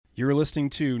You're listening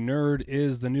to Nerd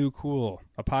is the New Cool,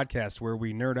 a podcast where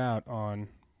we nerd out on,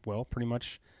 well, pretty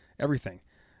much everything.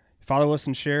 Follow us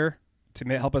and share to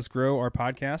help us grow our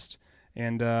podcast.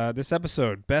 And this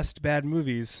episode, Best Bad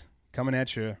Movies, coming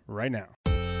at you right now.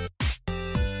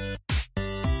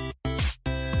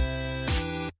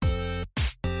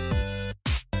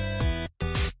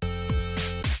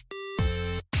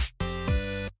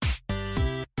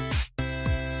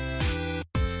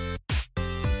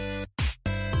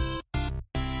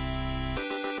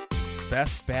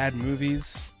 Best Bad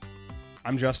Movies.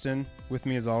 I'm Justin. With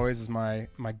me, as always, is my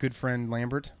good friend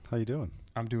Lambert. How you doing?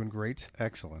 I'm doing great.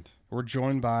 Excellent. We're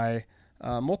joined by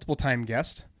multiple-time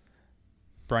guest,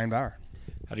 Brian Bauer.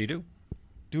 How do you do?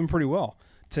 Doing pretty well.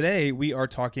 Today, we are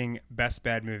talking Best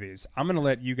Bad Movies. I'm going to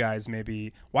let you guys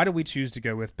why did we choose to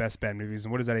go with Best Bad Movies,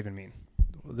 and what does that even mean?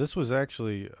 This was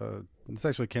actually,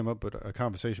 came up with a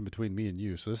conversation between me and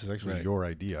you, so this is actually your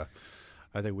idea.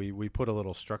 I think we put a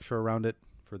little structure around it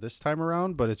for this time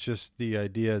around, but it's just the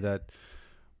idea that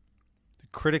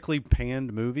critically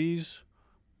panned movies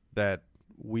that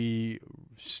we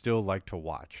still like to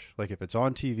watch. Like if it's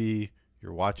on TV,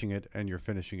 you're watching it and you're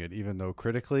finishing it, even though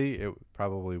critically it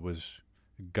probably was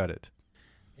gutted.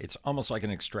 It's almost like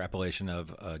an extrapolation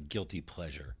of a guilty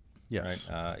pleasure. Yes.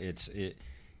 Right?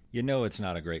 It's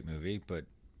not a great movie, but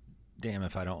damn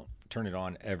if I don't turn it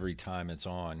on every time it's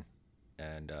on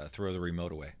and throw the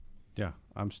remote away. Yeah,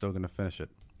 I'm still going to finish it.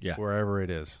 Yeah. Wherever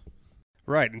it is.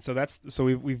 Right, and so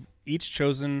we've each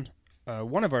chosen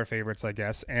one of our favorites, I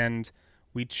guess, and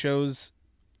we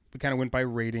kind of went by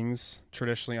ratings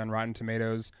traditionally on Rotten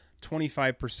Tomatoes,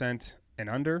 25% and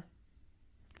under,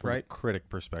 right? From a critic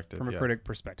perspective. From a critic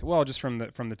perspective. Well, just from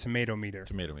the tomato meter.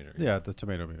 Tomato meter. Yeah, the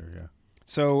tomato meter, yeah.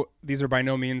 So these are by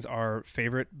no means our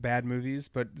favorite bad movies,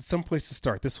 but some place to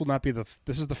start. This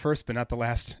is the first but not the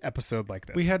last episode like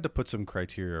this. We had to put some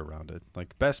criteria around it.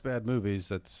 Like best bad movies,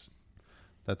 that's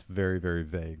very, very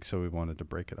vague, so we wanted to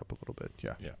break it up a little bit.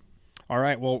 Yeah. Yeah. All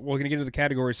right, well, we're going to get into the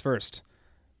categories first.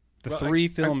 Three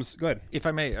films. Go ahead. If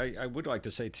I may, I would like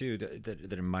to say, too,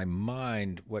 that in my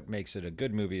mind, what makes it a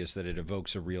good movie is that it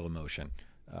evokes a real emotion,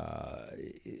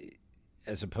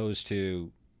 as opposed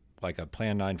to like a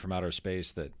Plan 9 from Outer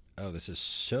Space that, oh, this is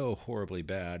so horribly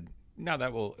bad. Now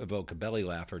that will evoke a belly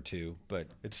laugh or two, but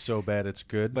it's so bad it's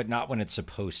good. But not when it's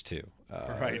supposed to.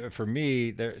 Right. For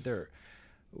me,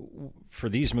 for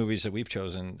these movies that we've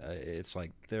chosen, it's like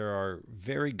there are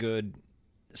very good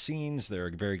scenes, there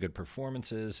are very good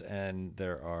performances, and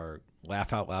there are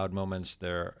laugh out loud moments.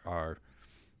 There are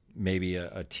maybe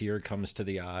a tear comes to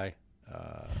the eye.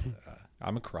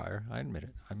 I'm a crier. I admit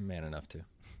it. I'm man enough to.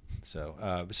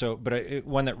 But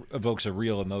one that evokes a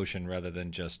real emotion rather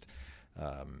than just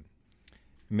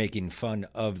making fun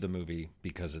of the movie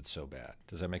because it's so bad.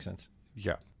 Does that make sense?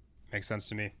 Yeah. Makes sense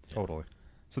to me. Yeah. Totally.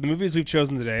 So the movies we've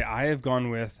chosen today, I have gone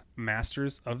with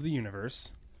Masters of the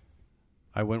Universe.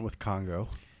 I went with Congo.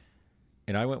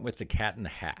 And I went with The Cat in the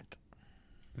Hat.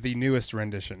 The newest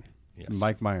rendition. Yes.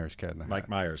 Mike Myers' Cat in the Hat. Mike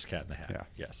Myers' Cat in the Hat. Yeah.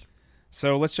 Yes.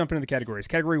 So let's jump into the categories.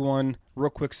 Category 1, real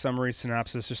quick summary,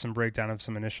 synopsis, just some breakdown of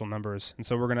some initial numbers. And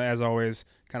so we're going to, as always,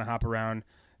 kind of hop around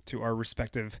to our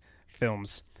respective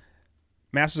films.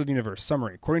 Masters of the Universe,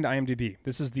 summary. According to IMDb,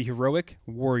 this is the heroic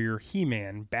warrior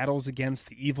He-Man battles against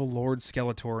the evil Lord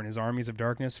Skeletor and his armies of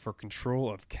darkness for control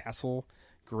of Castle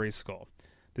Grayskull.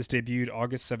 This debuted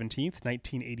August 17th,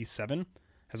 1987.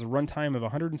 Has a runtime of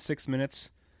 106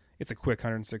 minutes. It's a quick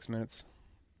 106 minutes.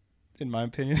 In my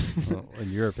opinion. Well,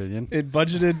 in your opinion. It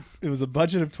was a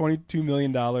budget of $22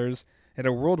 million. It had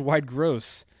a worldwide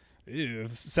gross of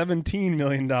 $17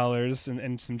 million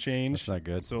and some change. That's not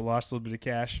good. So it lost a little bit of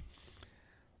cash.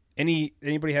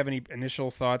 Anybody have any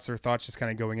initial thoughts just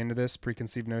kind of going into this,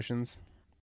 preconceived notions?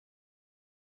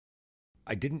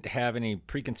 I didn't have any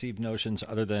preconceived notions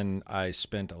other than I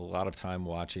spent a lot of time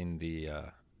watching the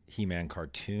He-Man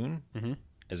cartoon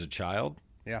as a child.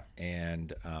 Yeah.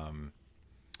 And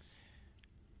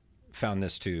found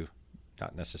this to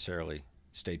not necessarily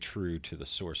stay true to the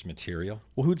source material.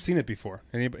 Well, who'd seen it before?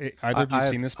 Either of you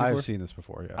seen this before? I've seen this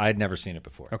before, yeah. I had never seen it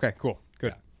before. Okay, cool.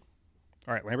 Good. Yeah.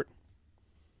 All right, Lambert?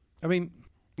 I mean...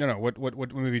 No,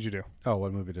 what movie did you do? Oh,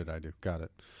 what movie did I do? Got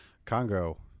it.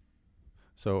 Congo.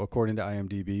 So, according to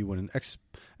IMDb, when an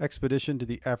expedition to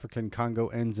the African Congo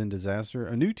ends in disaster,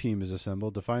 a new team is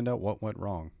assembled to find out what went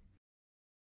wrong.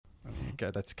 I mean,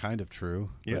 that's kind of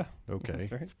true. Yeah. Okay.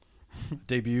 That's right.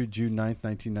 Debuted June 9th,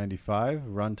 1995.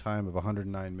 Runtime of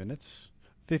 109 minutes.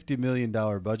 $50 million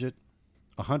budget.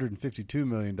 $152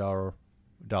 million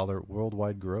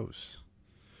worldwide gross.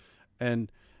 And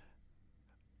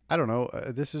I don't know.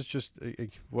 This is just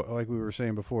like we were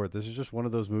saying before. This is just one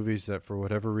of those movies that, for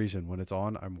whatever reason, when it's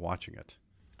on, I'm watching it.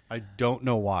 I don't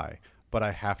know why, but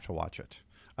I have to watch it.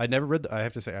 I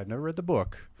have to say, I've never read the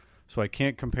book, so I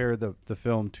can't compare the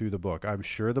film to the book. I'm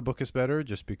sure the book is better,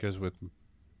 just because with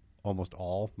almost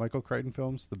all Michael Crichton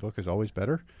films, the book is always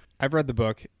better. I've read the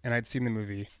book and I'd seen the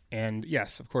movie, and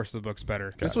yes, of course, the book's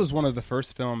better. This was one of the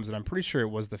first films, and I'm pretty sure it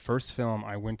was the first film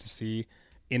I went to see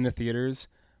in the theaters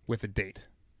with a date.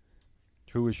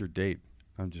 Who was your date?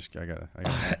 I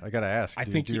gotta ask.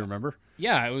 Do you remember?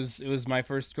 Yeah, it was my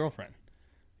first girlfriend.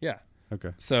 Yeah.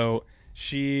 Okay. So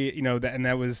she,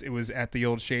 it was at the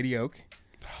old Shady Oak,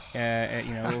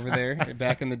 over there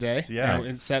back in the day. Yeah.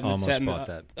 And sat in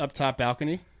the up top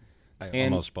balcony. I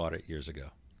almost bought it years ago.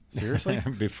 Seriously?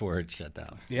 Before it shut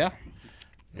down. Yeah.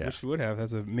 Yeah. Wish you would have.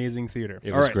 That's an amazing theater.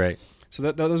 It was great.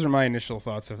 So those are my initial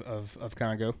thoughts of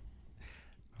Congo.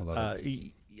 I love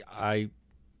it. I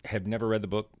have never read the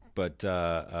book, but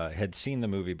had seen the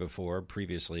movie before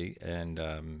previously, and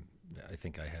I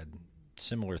think I had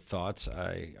similar thoughts.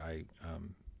 I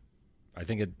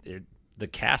think the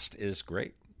cast is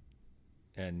great,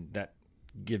 and that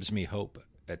gives me hope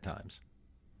at times.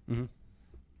 Mm-hmm.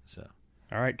 So.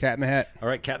 All right, Cat in the Hat. All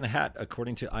right, Cat in the Hat.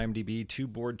 According to IMDb, 2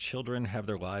 bored children have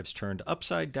their lives turned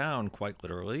upside down, quite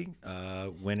literally,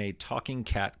 when a talking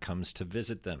cat comes to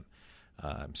visit them.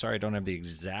 I'm sorry I don't have the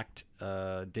exact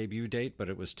debut date, but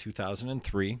it was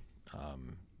 2003,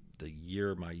 the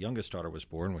year my youngest daughter was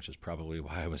born, which is probably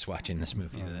why I was watching this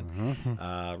movie then.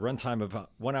 Runtime of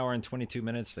 1 hour and 22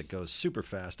 minutes that goes super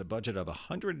fast, a budget of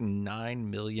 $109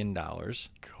 million.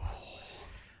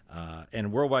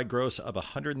 And worldwide gross of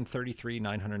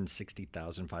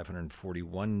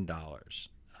 $133,960,541.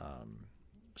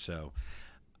 So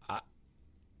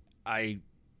I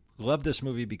love this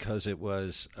movie because it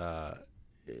was, I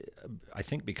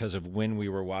think because of when we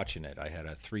were watching it. I had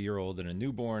a 3-year-old and a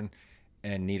newborn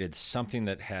and needed something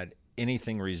that had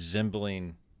anything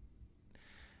resembling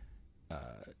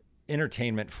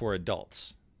entertainment for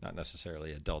adults. Not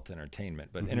necessarily adult entertainment,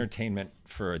 but entertainment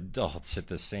for adults at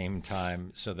the same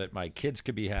time so that my kids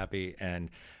could be happy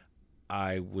and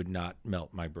I would not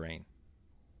melt my brain.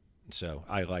 So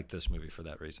I like this movie for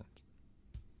that reason.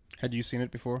 Had you seen it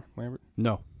before, Lambert?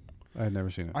 No, I had never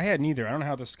seen it. I had neither. I don't know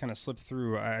how this kind of slipped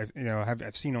through. I've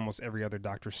seen almost every other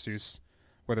Dr. Seuss,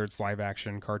 whether it's live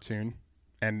action, cartoon,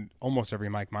 and almost every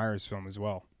Mike Myers film as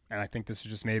well. And I think this is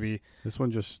just maybe... This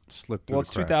one just slipped through Well,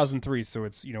 it's the cracks. 2003, so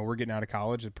it's, we're getting out of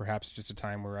college, and perhaps just a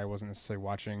time where I wasn't necessarily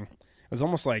watching. It was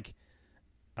almost like,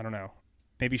 I don't know,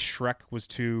 maybe Shrek was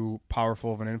too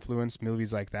powerful of an influence,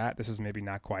 movies like that. This is maybe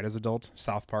not quite as adult.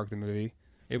 South Park, the movie.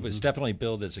 It was definitely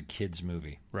billed as a kid's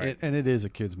movie. Right. And it is a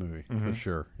kid's movie, for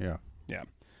sure, yeah. Yeah.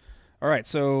 All right,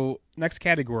 so next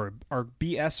category are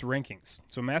BS rankings.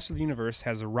 So Master of the Universe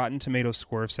has a Rotten Tomatoes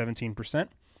score of 17%.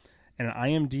 And an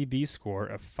IMDb score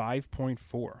of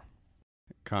 5.4.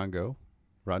 Congo,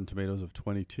 Rotten Tomatoes of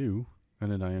 22,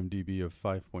 and an IMDb of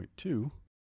 5.2.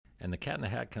 And the Cat in the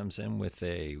Hat comes in with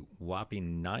a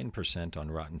whopping 9%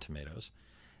 on Rotten Tomatoes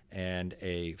and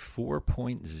a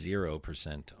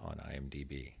 4.0% on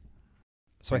IMDb.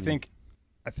 So I think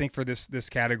for this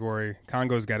category,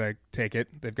 Congo's got to take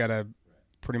it. They've got to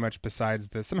pretty much,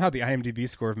 besides somehow the IMDb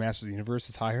score of Masters of the Universe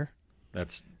is higher.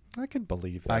 I can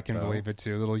believe that. I can believe it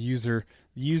too. Little users,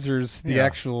 the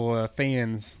actual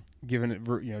fans giving it,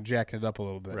 jacking it up a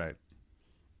little bit. Right.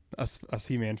 Us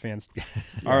He-Man fans.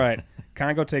 All right.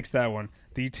 Congo takes that one.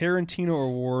 The Tarantino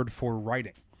Award for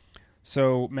writing.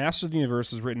 So Master of the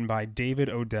Universe was written by David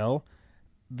Odell.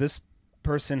 This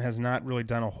person has not really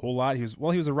done a whole lot. He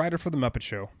was a writer for The Muppet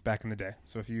Show back in the day.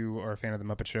 So if you are a fan of The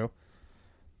Muppet Show,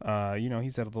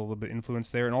 he's had a little bit of influence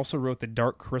there, and also wrote The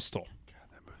Dark Crystal.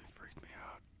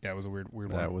 Yeah, it was a weird one.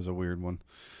 That was a weird one.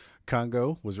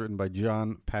 Congo was written by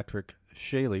John Patrick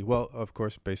Shaley. Well, of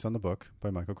course, based on the book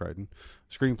by Michael Crichton.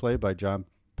 Screenplay by John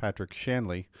Patrick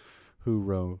Shanley, who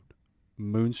wrote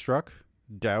Moonstruck,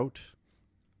 Doubt,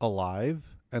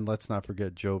 Alive, and let's not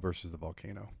forget Joe versus the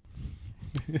Volcano.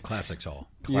 Classics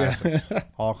all. Classics.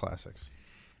 All classics.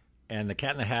 And The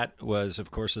Cat in the Hat was,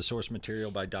 of course, the source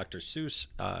material by Dr. Seuss,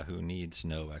 who needs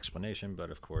no explanation.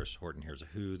 But, of course, Horton Hears a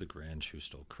Who, The Grinch Who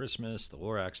Stole Christmas, The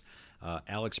Lorax.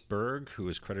 Alex Berg, who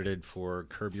is credited for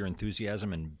Curb Your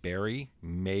Enthusiasm and Barry,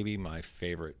 maybe my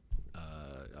favorite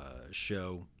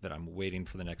show that I'm waiting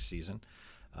for the next season.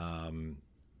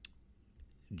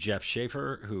 Jeff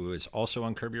Schaefer, who is also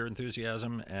on Curb Your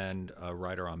Enthusiasm and a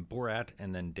writer on Borat,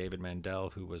 and then David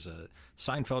Mandel, who was a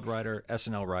Seinfeld writer,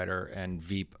 SNL writer, and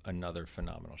Veep, another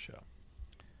phenomenal show.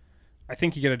 I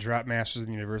think you got to drop Masters of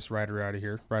the Universe right out of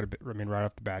here, right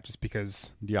off the bat, just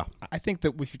because. Yeah, I think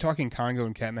that if you're talking Congo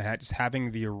and Cat in the Hat, just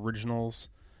having the originals,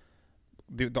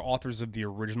 the authors of the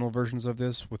original versions of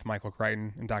this with Michael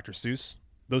Crichton and Dr. Seuss,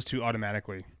 those two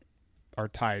automatically are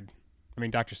tied. I mean,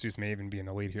 Dr. Seuss may even be in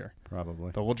the lead here,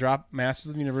 probably. but we'll drop Masters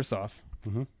of the Universe off.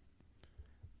 Mm-hmm.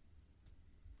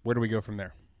 Where do we go from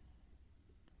there?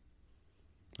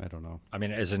 I don't know. I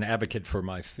mean, as an advocate for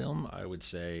my film, I would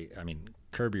say,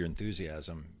 Curb Your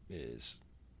Enthusiasm it's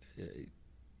a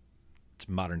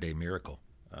modern day miracle,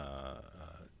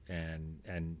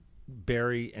 and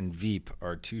Barry and Veep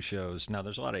are two shows. Now,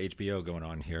 there's a lot of HBO going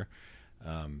on here,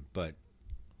 but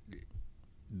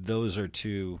those are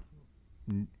two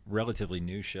relatively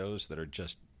new shows that are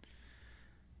just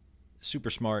super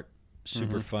smart,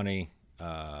 super funny.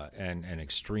 And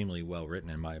extremely well written,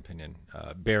 in my opinion.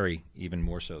 Barry, even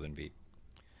more so than Veep.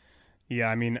 Yeah,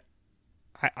 I mean,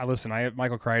 I listen.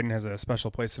 Michael Crichton has a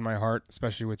special place in my heart,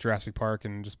 especially with Jurassic Park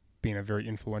and just being a very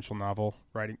influential novel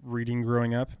reading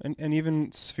growing up, and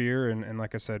even Sphere and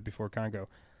like I said before, Congo.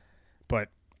 But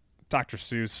Dr.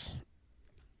 Seuss,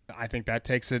 I think that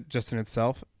takes it just in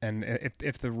itself. And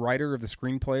if the writer of the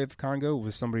screenplay of Congo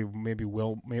was somebody maybe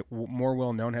more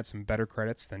well known, had some better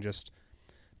credits than just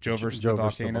Joe versus the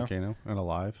Volcano and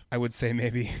Alive. I would say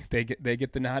maybe they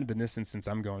get the nod, but in this instance,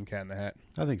 I'm going Cat in the Hat.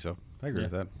 I think so. I agree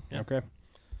with that. Yeah. Okay.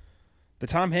 The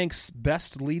Tom Hanks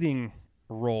Best Leading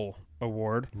Role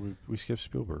Award. We skipped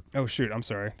Spielberg. Oh, shoot. I'm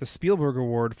sorry. The Spielberg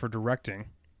Award for directing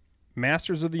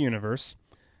Masters of the Universe,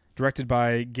 directed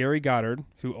by Gary Goddard,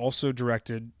 who also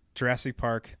directed Jurassic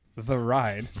Park The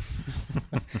Ride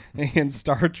and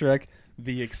Star Trek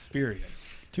The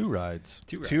Experience. Two rides.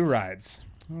 Two rides.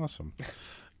 Awesome.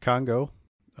 Congo,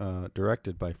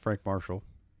 directed by Frank Marshall,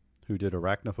 who did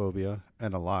Arachnophobia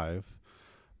and Alive,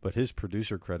 but his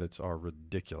producer credits are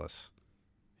ridiculous.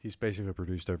 He's basically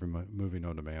produced every movie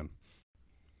known to man.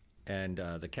 And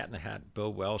the Cat in the Hat,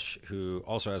 Bill Welsh, who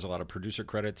also has a lot of producer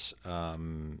credits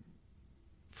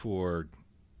for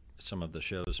some of the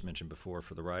shows mentioned before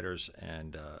for the writers,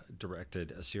 and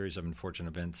directed a series of Unfortunate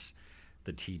Events,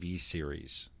 the TV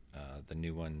series, the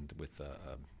new one with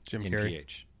Jim Carrey.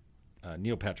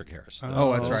 Neil Patrick Harris.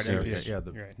 That's right.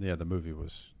 NPH. Right. Yeah, the movie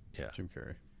was Jim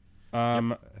Carrey.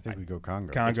 I think we go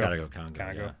Congo. It's got to go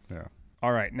Congo. Yeah.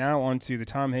 All right, now on to the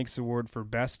Tom Hanks Award for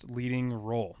Best Leading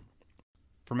Role.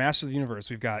 For Masters of the Universe,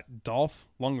 we've got Dolph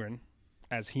Lundgren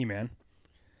as He-Man.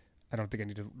 I don't think I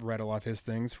need to rattle off his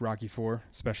things, Rocky IV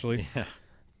especially. Yeah.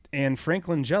 And Frank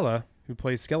Langella, who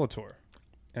plays Skeletor.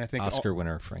 And I think Oscar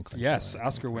winner Frank Langella. Yes,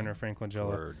 Oscar winner Frank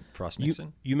Langella. For Frost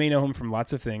Nixon. You may know him from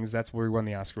lots of things. That's where he won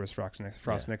the Oscar, was Frost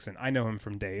Nixon. I know him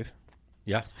from Dave.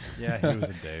 Yeah. Yeah, he was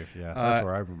in Dave. Yeah, that's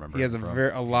where I remember. He has him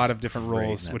a lot of different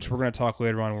roles, in which that we're going to talk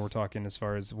later on when we're talking as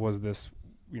far as was this,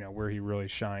 where he really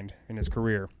shined in his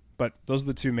career. But those are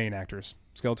the two main actors,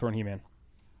 Skeletor and He-Man.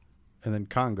 And then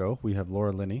Congo, we have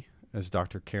Laura Linney as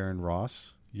Dr. Karen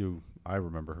Ross. I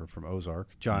remember her from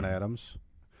Ozark. John Adams.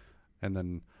 And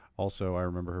then also I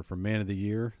remember her from Man of the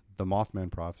Year, The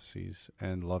Mothman Prophecies,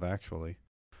 and Love Actually.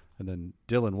 And then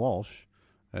Dylan Walsh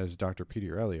as Dr.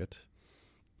 Peter Elliott,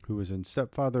 who was in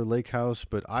Stepfather Lake House,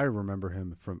 but I remember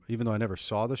him from, even though I never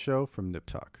saw the show, from Nip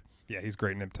Tuck. Yeah, he's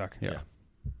great in Nip Tuck.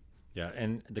 Yeah,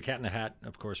 and the Cat in the Hat,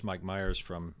 of course, Mike Myers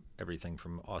from everything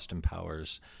from Austin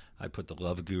Powers. I put the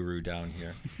Love Guru down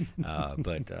here,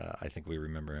 but I think we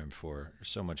remember him for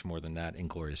so much more than that.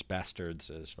 Inglourious Bastards,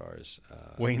 as far as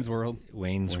Wayne's World,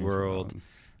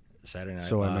 Saturday Night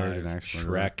So Live, I Married an Axe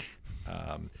Murderer.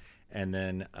 Shrek, and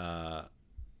then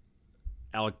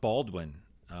Alec Baldwin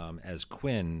as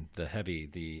Quinn,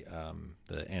 the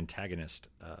antagonist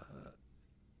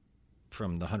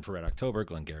from The Hunt for Red October,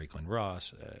 Glengarry Glen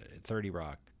Ross, 30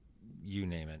 Rock, you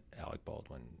name it, Alec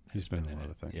Baldwin. He's been in a lot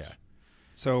of things. Yeah.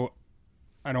 So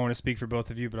I don't want to speak for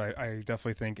both of you, but I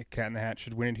definitely think Cat in the Hat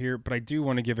should win it here. But I do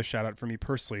want to give a shout out for me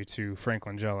personally to Frank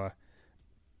Langella,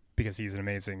 because he's an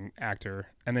amazing actor,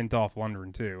 and then Dolph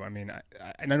Lundgren too. I mean,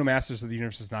 I know Masters of the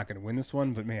Universe is not going to win this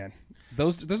one, but man,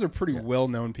 those are pretty well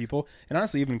known people, and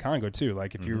honestly, even Congo too.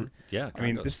 Like if you, I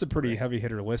mean, this is a pretty heavy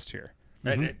hitter list here.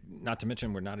 And not to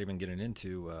mention, we're not even getting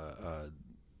into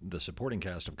the supporting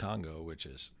cast of Congo, which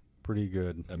is pretty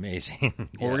good, amazing.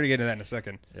 Well, we're gonna get into that in a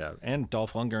second. Yeah, and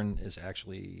Dolph Lundgren is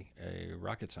actually a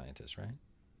rocket scientist, right?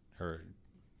 Or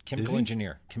chemical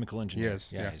engineer.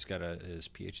 Yes, yeah. He's got his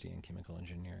PhD in chemical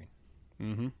engineering.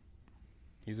 Mm-hmm.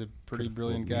 He's a pretty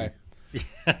brilliant guy.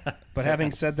 But having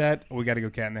said that, we got to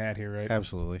go Cat in the Hat here, right?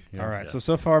 Absolutely. Yeah. All right. Yeah.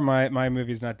 So far, my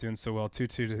movie's not doing so well. 2-2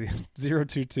 to the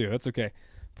 0-2-2. That's okay.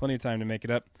 Plenty of time to make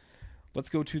it up. Let's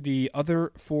go to the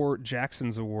other four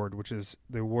Jacksons Award, which is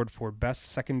the award for Best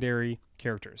Secondary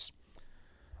Characters.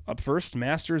 Up first,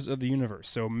 Masters of the Universe.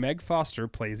 So Meg Foster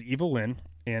plays Evil Lynn,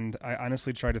 and I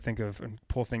honestly tried to think of and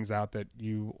pull things out that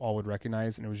you all would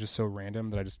recognize, and it was just so random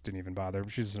that I just didn't even bother.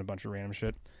 She's just in a bunch of random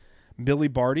shit. Billy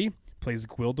Barty plays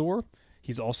Gwildor.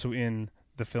 He's also in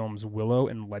the films Willow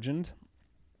and Legend.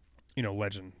 You know,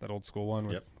 Legend, that old school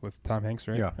one with Tom Hanks,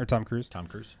 right? Yeah. Or Tom Cruise. Tom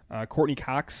Cruise. Courtney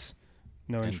Cox.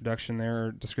 No introduction there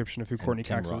or description of who Courtney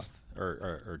Tim Cox is.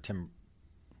 Or Tim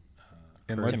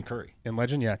Tim Curry. In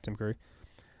Legend, yeah, Tim Curry.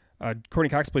 Courtney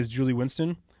Cox plays Julie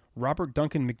Winston. Robert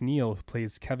Duncan McNeil who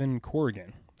plays Kevin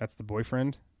Corrigan. That's the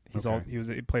boyfriend. He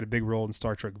played a big role in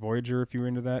Star Trek Voyager, if you were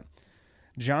into that.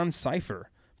 John Cipher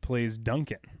plays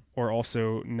Duncan, or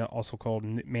also called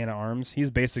Man at Arms. He's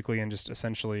basically in just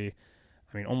essentially,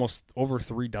 I mean, almost over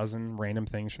 3 dozen random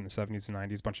things from the 70s and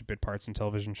 90s, bunch of bit parts in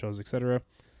television shows, etc.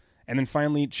 And then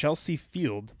finally, Chelsea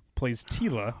Field plays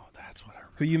Tila. Oh, that's what I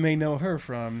remember. Who you may know her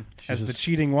from as the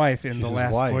cheating wife in The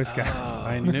Last Boy Scout.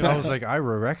 I knew. I was like, I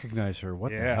recognize her.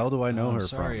 What the hell do I know her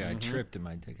sorry, from? I tripped in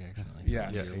my dick accidentally.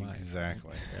 Yes.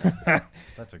 Exactly.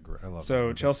 That's a great. I love So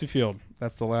that. Chelsea Field,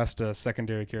 that's the last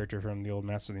secondary character from the old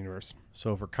Master of the Universe.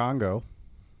 So for Congo,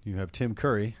 you have Tim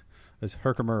Curry as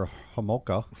Herkimer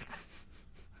Homolka.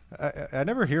 I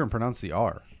never hear him pronounce the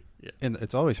R. Yeah. And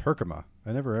it's always Herkimer.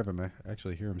 I never ever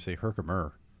actually hear him say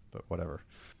Herkimer, but whatever.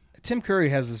 Tim Curry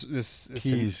has this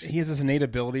he has this innate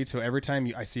ability to every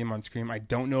time I see him on screen, I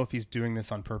don't know if he's doing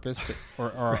this on purpose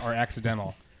or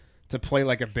accidental, to play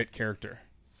like a bit character,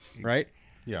 right?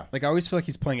 Yeah. Like I always feel like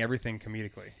he's playing everything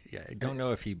comedically. Yeah, I don't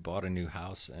know if he bought a new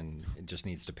house and it just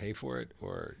needs to pay for it,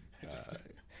 or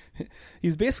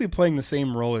He's basically playing the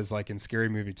same role as like in Scary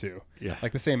Movie 2. Yeah.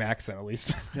 Like the same accent at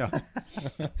least. Yeah.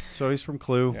 So he's from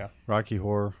Clue, Yeah. Rocky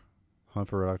Horror, Hunt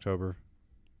for Red October.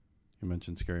 You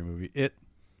mentioned Scary Movie. It,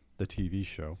 the TV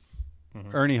show.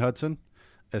 Mhm. Ernie Hudson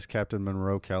as Captain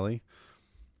Monroe Kelly.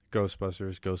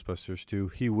 Ghostbusters, Ghostbusters 2.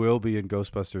 He will be in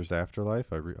Ghostbusters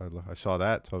Afterlife. I saw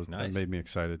that, so that Nice. made me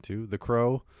excited too. The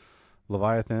Crow,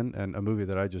 Leviathan, and a movie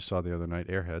that I just saw the other night,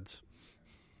 Airheads.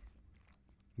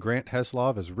 Grant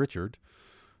Heslov as Richard,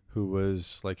 who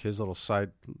was like his little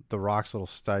The Rock's little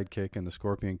sidekick in The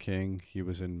Scorpion King. He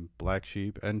was in Black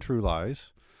Sheep and True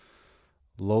Lies.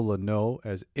 Lola No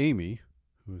as Amy,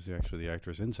 who was actually the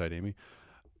actress inside Amy.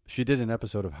 She did an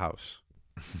episode of House.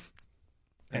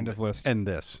 End of list. And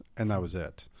that was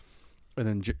it. And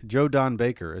then Joe Don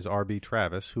Baker as R.B.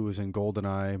 Travis, who was in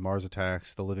GoldenEye, Mars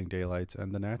Attacks, The Living Daylights,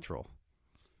 and The Natural.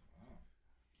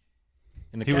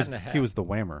 in the He Cat was in the Hat. he was the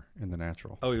Whammer in The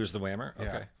Natural. Oh, he was the Whammer?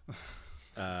 Yeah.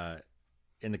 Okay.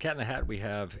 In the Cat in the Hat, we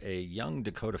have a young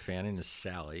Dakota Fanning as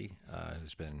Sally,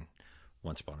 who's been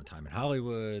once upon a time in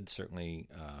Hollywood. Certainly,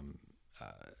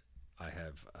 I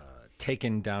have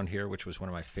Taken down here, which was one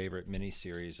of my favorite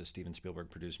miniseries, a Steven Spielberg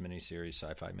produced miniseries,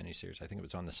 sci-fi miniseries. I think it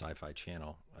was on the Sci-Fi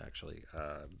Channel, actually,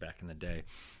 back in the day.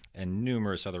 And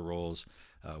numerous other roles.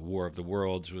 War of the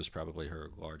Worlds was probably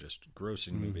her largest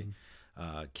grossing movie.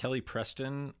 Kelly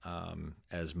Preston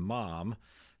as Mom,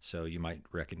 so you might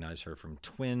recognize her from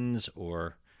Twins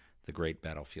or The Great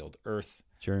Battlefield Earth.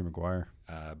 Jerry Maguire.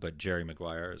 But Jerry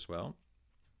Maguire as well.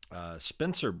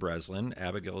 Spencer Breslin,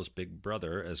 Abigail's big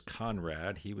brother, as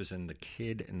Conrad. He was in The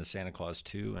Kid in the Santa Claus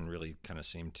 2 and really kind of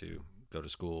seemed to go to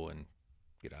school and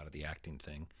get out of the acting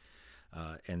thing.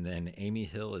 And then Amy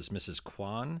Hill as Mrs.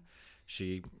 Kwan.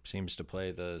 She seems to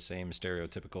play the same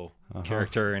stereotypical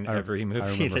character in every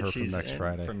movie that she's Next in,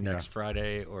 Friday. from Next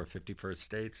Friday or 51st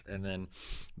States. And then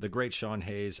the great Sean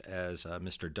Hayes as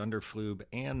Mr. Dunderflube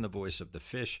and the voice of the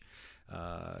fish,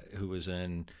 who was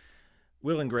in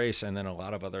Will and Grace, and then a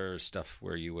lot of other stuff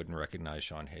where you wouldn't recognize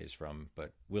Sean Hayes from,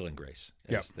 but Will and Grace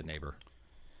as the neighbor.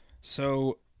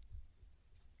 So,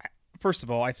 first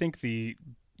of all, I think the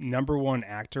number one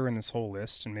actor in this whole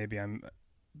list, and maybe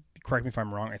correct me if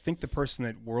I'm wrong, I think the person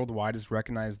that worldwide is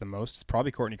recognized the most is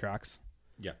probably Courtney Cox.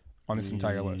 Yeah. On this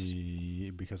entire list.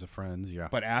 Because of Friends, yeah.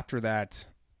 But after that,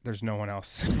 there's no one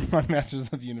else on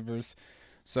Masters of the Universe.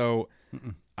 So,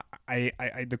 I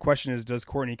the question is, does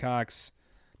Courtney Cox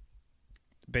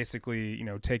basically,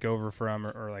 take over from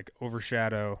or like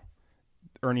overshadow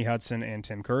Ernie Hudson and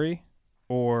Tim Curry,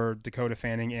 or Dakota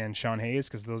Fanning and Sean Hayes,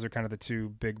 because those are kind of the two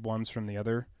big ones from the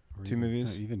other two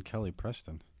movies. Even Kelly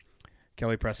Preston.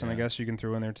 Kelly Preston, I guess you can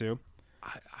throw in there too.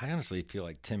 I honestly feel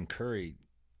like Tim Curry,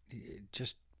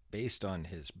 just based on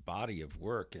his body of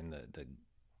work and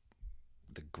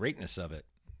the greatness of it,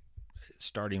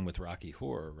 starting with Rocky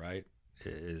Horror, right,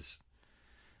 is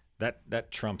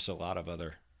that trumps a lot of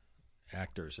other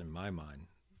actors in my mind.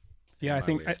 Yeah, my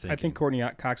way of I thinking. think Courtney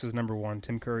Cox is number one.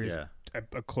 Tim Curry is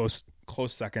a close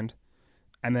second,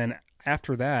 and then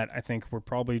after that, I think we're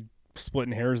probably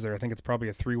splitting hairs there. I think it's probably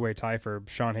a 3-way tie for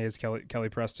Sean Hayes, Kelly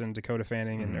Preston, Dakota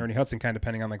Fanning, and Ernie Hudson, kind of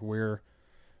depending on like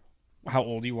how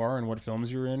old you are and what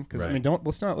films you're in. Because I mean,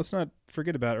 let's not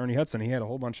forget about Ernie Hudson. He had a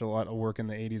lot of work in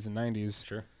the 80s and 90s.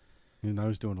 Sure. And I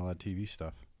was doing a lot of TV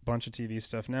stuff. Bunch of TV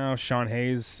stuff now. Sean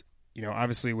Hayes,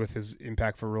 obviously with his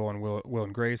impactful role in Will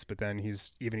and Grace, but then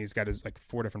he's got his like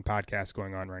 4 different podcasts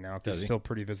going on right now. He's still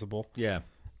pretty visible. Yeah.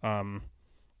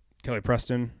 Kelly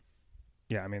Preston.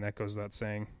 Yeah, I mean, that goes without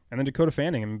saying. And then Dakota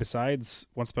Fanning. I mean, besides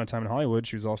Once Upon a Time in Hollywood,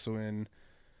 she was also in,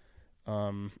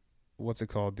 what's it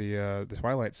called? The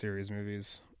Twilight series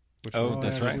movies. Which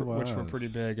that's right. Which were pretty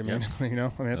big. I mean,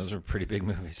 those are pretty big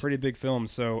movies. Pretty big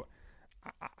films. So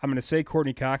I'm going to say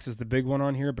Courtney Cox is the big one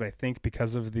on here, but I think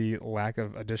because of the lack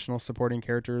of additional supporting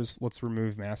characters, let's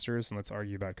remove Masters and let's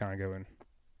argue about Congo and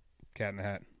Cat in the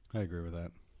Hat. I agree with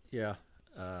that. Yeah.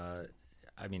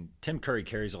 I mean, Tim Curry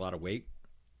carries a lot of weight.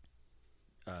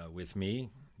 With me,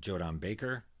 Jodan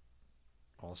Baker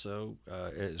also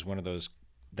is one of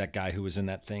that guy who was in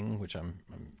that thing, which I'm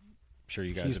sure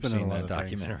you guys have seen that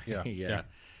documentary. Yeah.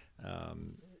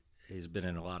 He's been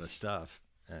in a lot of stuff,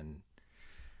 and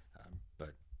but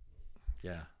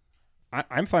yeah,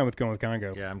 I'm fine with going with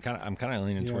Congo. Yeah, I'm kind of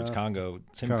leaning towards Congo.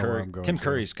 Tim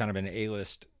Curry's kind of an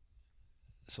A-list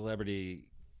celebrity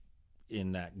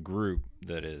in that group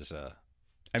that is.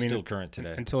 Still current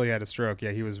today. Until he had a stroke.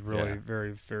 Yeah, he was really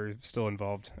very, very still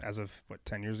involved as of,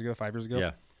 10 years ago, 5 years ago?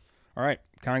 Yeah. All right,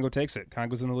 Congo takes it.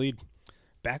 Congo's in the lead.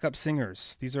 Backup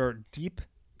singers. These are deep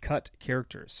cut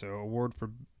characters, so award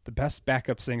for the best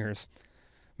backup singers.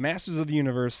 Masters of the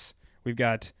Universe, we've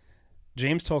got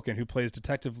James Tolkien, who plays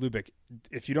Detective Lubick.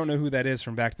 If you don't know who that is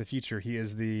from Back to the Future,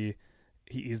 he's the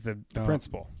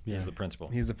principal. Yeah. He's the principal.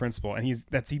 He's the principal, and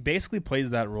he basically plays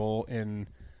that role in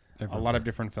a lot of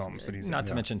different films that he's not in.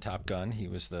 to mention Top Gun. He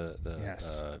was the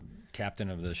captain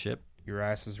of the ship. Your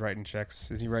ass is writing checks.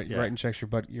 Is he writing checks?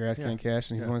 Your ass getting cash,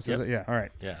 and he's the one that says it. Yeah, all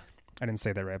right. Yeah, I didn't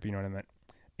say that right, but you know what I meant.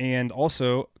 And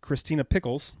also Christina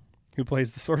Pickles, who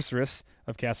plays the sorceress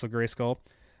of Castle Grayskull.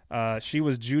 She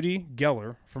was Judy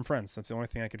Geller from Friends. That's the only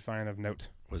thing I could find of note.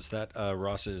 Was that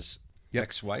Ross's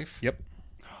ex-wife? Yep.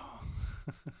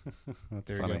 That's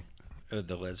there funny. You go.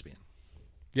 The lesbian.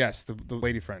 Yes, the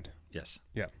lady friend. Yes.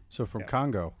 Yeah. So from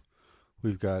Congo,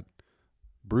 we've got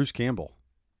Bruce Campbell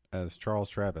as Charles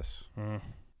Travis.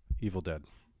 Evil Dead.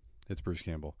 It's Bruce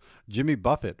Campbell. Jimmy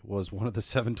Buffett was one of the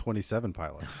 727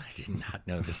 pilots. I did not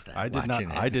notice that. I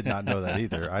did not know that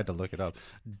either. I had to look it up.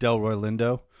 Delroy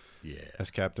Lindo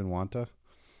as Captain Wanta.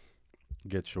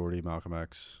 Get Shorty, Malcolm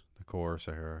X, The Corps,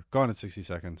 Sahara. Gone in 60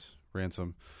 Seconds.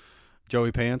 Ransom.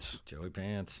 Joey Pants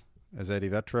as Eddie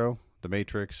Vetro. The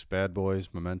Matrix, Bad Boys,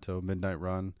 Memento, Midnight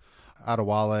Run.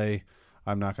 Adewale,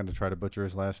 I'm not going to try to butcher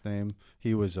his last name.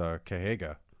 He was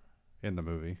Kahega in the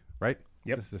movie, right?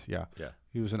 Yep. Yeah.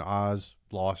 He was in Oz,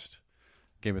 Lost,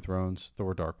 Game of Thrones,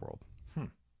 Thor: Dark World.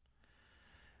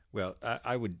 Well,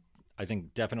 I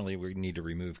think definitely we need to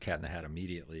remove Cat in the Hat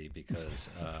immediately because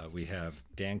we have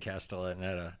Dan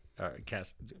Castellaneta. I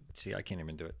can't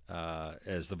even do it.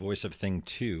 As the voice of Thing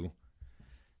 2.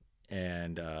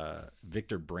 And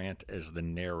Victor Brandt as the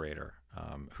narrator,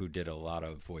 who did a lot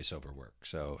of voiceover work.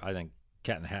 So I think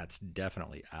Cat in the Hat's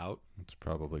definitely out. It's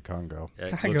probably Congo.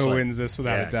 Congo wins this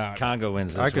without a doubt. Congo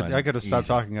wins this I could have stopped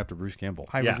talking after Bruce Campbell.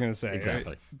 I was going to say.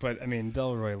 Exactly. But, I mean,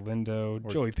 Delroy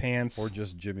Lindo, Joey Pants. Or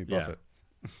just Jimmy Buffett.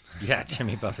 Yeah,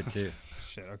 Jimmy Buffett, too.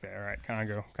 Shit, okay, all right,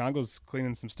 Congo. Congo's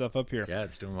cleaning some stuff up here. Yeah,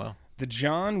 it's doing well. The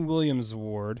John Williams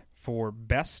Award for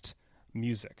Best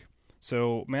Music.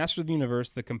 So, Master of the Universe,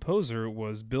 the composer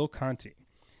was Bill Conti.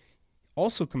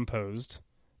 Also composed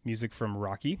music from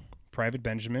Rocky, Private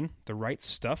Benjamin, The Right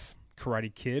Stuff,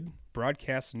 Karate Kid,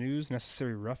 Broadcast News,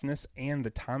 Necessary Roughness, and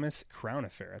The Thomas Crown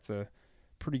Affair. That's a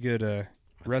pretty good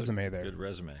resume there. Good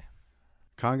resume.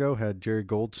 Congo had Jerry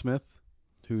Goldsmith,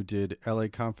 who did L.A.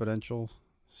 Confidential,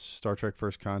 Star Trek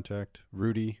First Contact,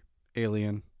 Rudy,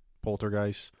 Alien,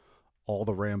 Poltergeist, all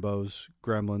the Rambos,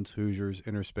 Gremlins, Hoosiers,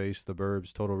 Inner Space, The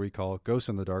Burbs, Total Recall, Ghosts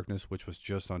in the Darkness, which was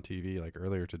just on TV like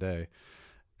earlier today,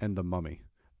 and The Mummy,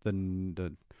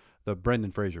 the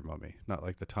Brendan Fraser Mummy, not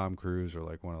like the Tom Cruise or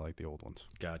like one of like the old ones.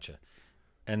 Gotcha.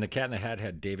 And the Cat in the Hat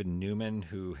had David Newman,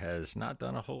 who has not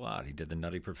done a whole lot. He did The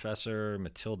Nutty Professor,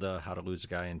 Matilda, How to Lose a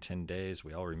Guy in 10 Days.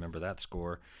 We all remember that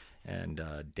score. And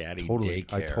Daddy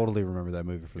Daycare. I totally remember that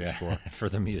movie for the score. For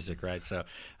the music, right? So,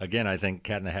 again, I think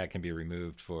Cat in the Hat can be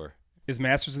removed for... Is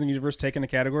Masters of the Universe taking the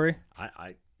category?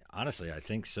 I honestly, I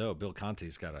think so. Bill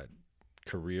Conti's got a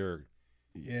career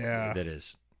that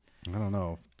is... I don't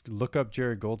know. look up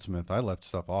Jerry Goldsmith. I left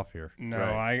stuff off here. No,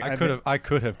 Right. I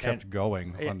could have kept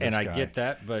going on this And I guy. get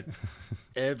that, but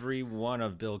every one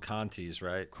of Bill Conti's,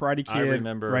 right? Karate Kid, I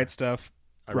remember, Right Stuff.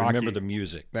 I Rocky. remember the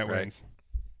music That right? wins.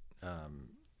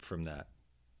 From that.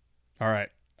 All right,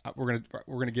 we're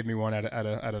gonna give me one out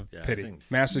of Yeah, I pity. think-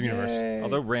 Masters of the Universe.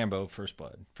 Although Rambo, First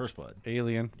Blood.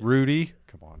 Alien. Rudy.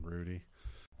 Come on, Rudy.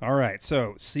 All right,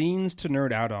 so scenes to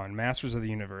nerd out on. Masters of the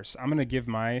Universe. I'm gonna give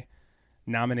my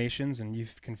nominations, and you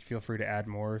can feel free to add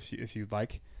more if you'd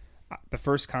like. The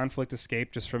first conflict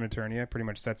escape just from Eternia pretty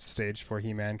much sets the stage for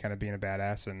He-Man kind of being a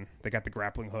badass, and they got the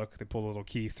grappling hook. They pull a little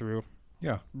key through.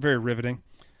 Yeah. Very riveting.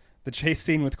 The chase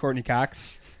scene with Courtney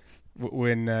Cox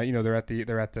when they're at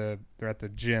the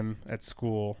gym at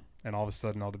school, and all of a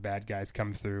sudden all the bad guys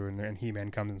come through, and He-Man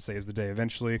comes and saves the day.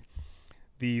 Eventually,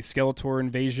 the Skeletor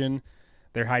invasion.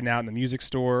 They're hiding out in the music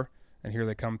store, and here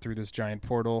they come through this giant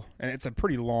portal, and it's a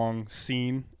pretty long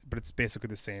scene, but it's basically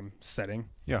the same setting.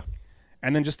 Yeah.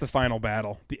 And then just the final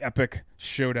battle, the epic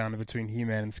showdown between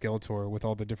He-Man and Skeletor with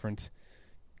all the different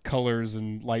colors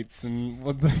and lights and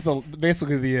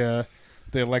basically the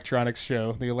electronics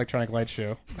show, the electronic light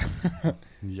show.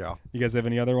 Yeah. You guys have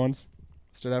any other ones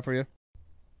stood out for you?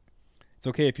 It's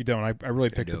okay if you don't. I really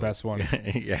picked the best ones.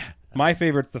 Yeah. My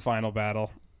favorite's the final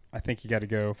battle. I think you got to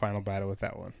go final battle with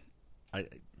that one.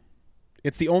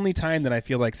 It's the only time that I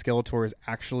feel like Skeletor is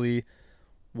actually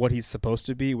what he's supposed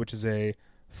to be, which is a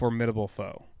formidable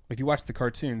foe. If you watch the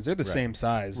cartoons, they're the same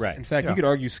size. Right. In fact, you could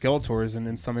argue Skeletor is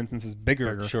in some instances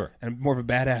bigger. Sure. And more of a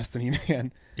badass than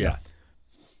He-Man. Yeah.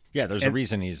 Yeah, there's a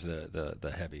reason he's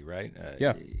the heavy, right?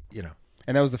 Yeah. You know.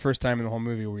 And that was the first time in the whole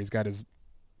movie where he's got his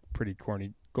pretty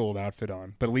corny gold outfit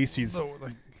on. But at least he's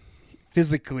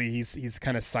physically he's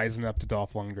kind of sizing up to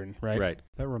Dolph Lundgren, right? Right.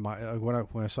 That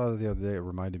when I saw that the other day, it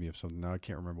reminded me of something. Now I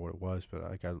can't remember what it was, but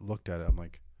I looked at it. I'm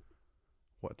like,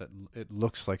 what? That it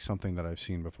looks like something that I've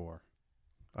seen before.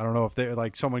 I don't know if they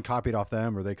like someone copied off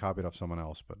them or they copied off someone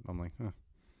else, but I'm like,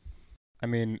 I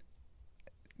mean,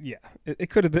 yeah, it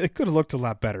could have looked a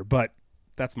lot better, but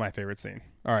that's my favorite scene.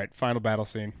 All right, final battle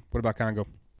scene. What about Congo?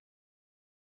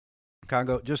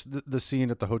 Congo, just the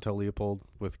scene at the Hotel Leopold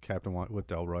with with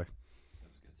Delroy.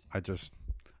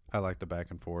 I like the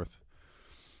back and forth.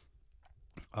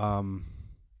 The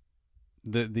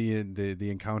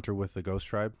encounter with the Ghost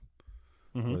Tribe,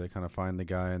 where they kind of find the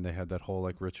guy and they had that whole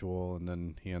like ritual, and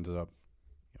then he ended up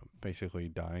basically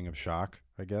dying of shock,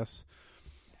 I guess.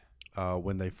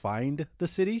 When they find the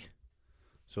city,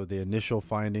 so the initial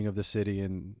finding of the city,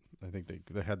 and I think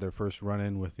they had their first run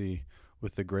in with the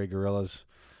gray gorillas,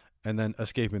 and then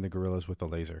escaping the gorillas with the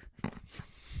laser.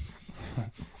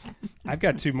 I've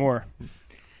got two more.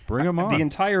 Bring them on. The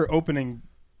entire opening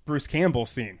Bruce Campbell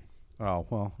scene. Oh,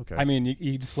 well, okay. I mean,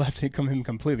 he just left him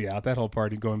completely out. That whole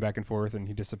part, going back and forth, and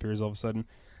he disappears all of a sudden.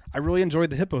 I really enjoyed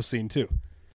the hippo scene, too.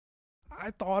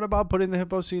 I thought about putting the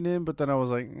hippo scene in, but then I was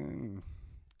like,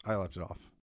 I left it off.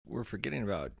 We're forgetting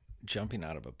about jumping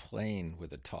out of a plane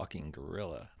with a talking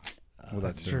gorilla. Well,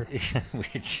 That's true.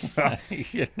 Which,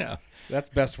 That's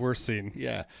best worst scene.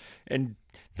 Yeah. And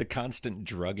the constant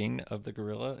drugging of the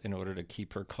gorilla in order to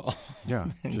keep her calm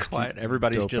and just quiet. keep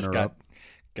Everybody's doping just her got up.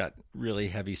 got really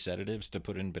heavy sedatives to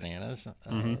put in bananas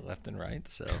left and right.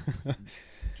 So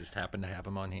just happened to have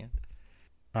them on hand.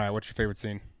 All right, what's your favorite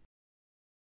scene?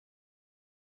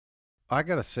 I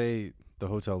got to say the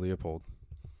Hotel Leopold.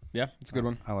 Yeah, it's a good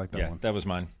one. I like that one. That was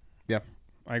mine. Yeah,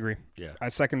 I agree. Yeah.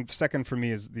 Second for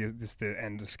me is the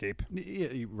end escape.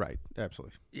 Yeah, right.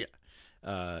 Absolutely. Yeah.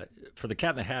 For the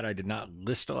Cat in the Hat, I did not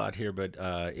list a lot here, but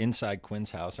inside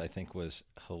Quinn's house, I think was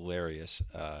hilarious.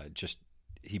 Just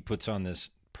he puts on this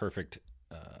perfect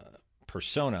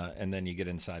persona, and then you get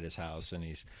inside his house, and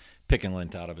he's picking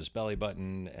lint out of his belly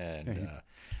button, and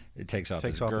it takes off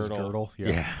his girdle.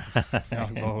 Yeah.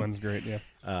 Alec Baldwin's great. Yeah.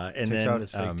 And Takes then out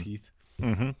his fake teeth.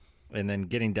 Mm-hmm. And then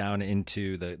getting down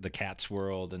into the cat's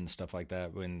world and stuff like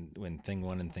that when Thing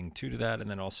 1 and Thing 2 to that, and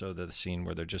then also the scene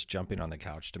where they're just jumping on the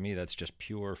couch. To me, that's just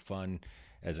pure fun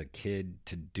as a kid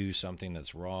to do something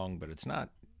that's wrong, but it's not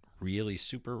really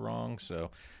super wrong.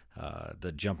 So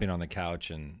the jumping on the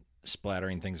couch and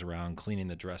splattering things around, cleaning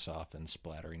the dress off and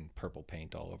splattering purple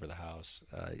paint all over the house.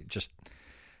 Just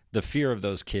the fear of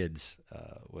those kids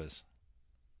was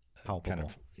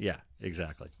Palpable. Yeah,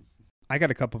 exactly. I got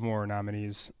a couple more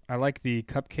nominees. I like the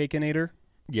Cupcakeinator,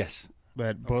 Yes.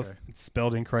 but both it's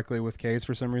spelled incorrectly with K's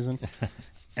for some reason.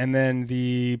 And then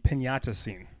the pinata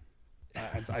scene.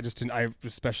 I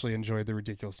especially enjoyed the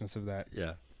ridiculousness of that.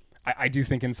 Yeah. I do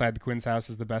think Inside the Quinn's house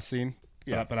is the best scene.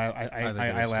 Yeah. But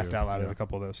I laughed out loud at a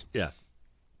couple of those. Yeah.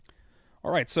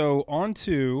 All right, so on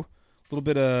to little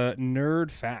bit of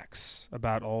nerd facts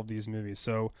about all of these movies.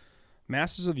 So,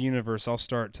 Masters of the Universe, I'll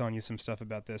start telling you some stuff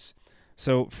about this.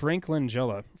 So, Frank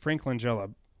Langella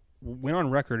went on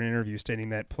record in an interview stating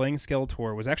that playing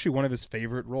Skeletor was actually one of his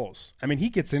favorite roles. I mean, he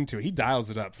gets into it. He dials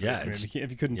it up for this movie, if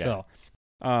you couldn't tell.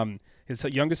 His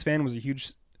youngest son was a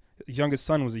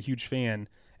huge fan,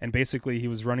 and basically he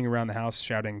was running around the house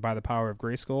shouting, "By the power of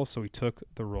Grayskull," so he took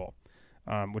the role,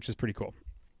 which is pretty cool.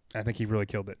 I think he really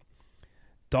killed it.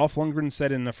 Dolph Lundgren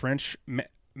said in a French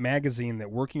magazine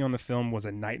that working on the film was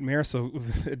a nightmare, so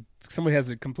somebody has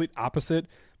a complete opposite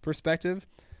perspective.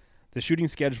 The shooting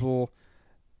schedule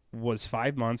was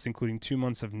 5 months, including 2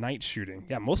 months of night shooting.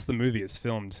 Yeah, most of the movie is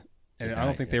filmed, and I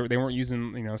don't think they weren't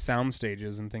using sound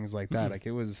stages and things like that. Like,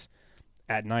 it was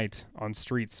at night on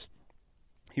streets.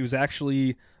 He was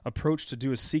actually approached to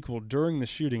do a sequel during the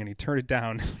shooting, and he turned it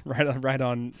down right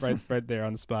there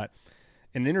on the spot.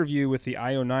 In an interview with the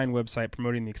IO9 website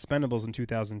promoting The Expendables in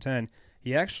 2010,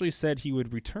 he actually said he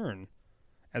would return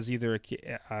as either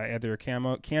a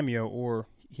cameo or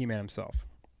He-Man himself,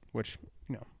 which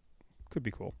could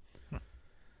be cool.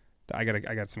 I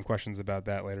got some questions about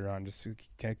that later on. Just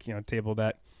table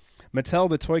that. Mattel,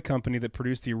 the toy company that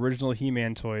produced the original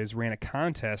He-Man toys, ran a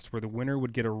contest where the winner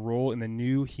would get a role in the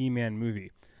new He-Man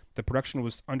movie. The production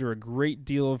was under a great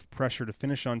deal of pressure to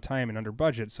finish on time and under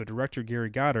budget, so director Gary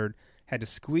Goddard had to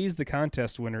squeeze the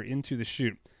contest winner into the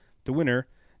shoot. The winner,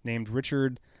 named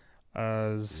Richard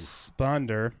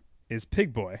Sponder, is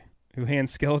Pig Boy, who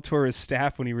hands Skeletor his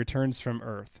staff when he returns from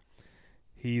Earth.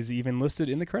 He's even listed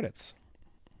in the credits,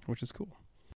 which is cool.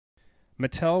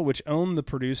 Mattel, which owned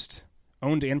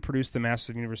and produced the Masters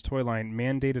of the Universe toy line,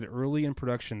 mandated early in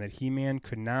production that He-Man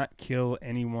could not kill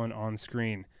anyone on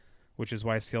screen, which is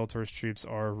why Skeletor's troops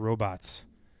are robots.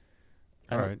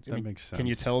 All right, that makes sense. Can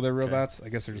you tell they're robots? I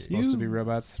guess they're just supposed to be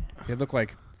robots. They look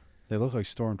like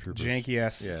stormtroopers.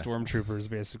 Janky-ass stormtroopers,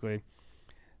 basically.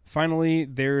 Finally,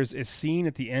 there's a scene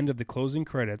at the end of the closing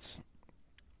credits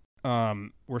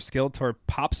where Skeletor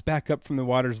pops back up from the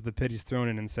waters of the pit he's thrown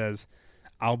in and says,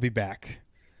 "I'll be back."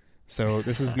 So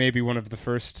this is maybe one of the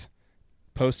first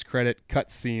post-credit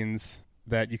cut scenes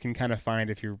that you can kind of find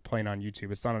if you're playing on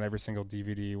YouTube. It's not on every single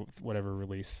DVD, whatever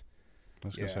release. I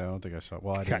was going to say, I don't think I saw.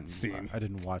 Well, I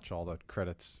didn't watch all the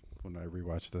credits when I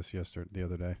rewatched this the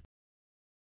other day.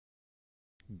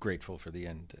 Grateful for the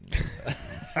end.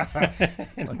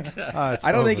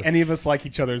 I don't think any of us like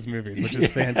each other's movies, which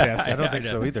is fantastic. I don't think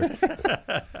so either.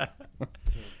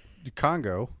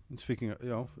 Congo, and speaking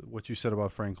of what you said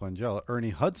about Frank Langella, Ernie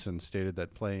Hudson stated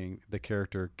that playing the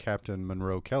character Captain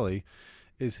Monroe Kelly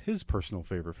is his personal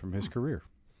favorite from his career.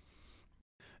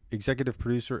 Executive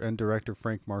producer and director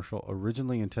Frank Marshall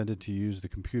originally intended to use the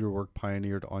computer work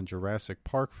pioneered on Jurassic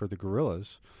Park for the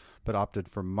gorillas, but opted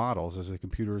for models as the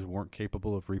computers weren't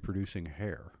capable of reproducing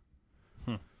hair.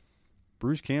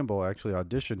 Bruce Campbell actually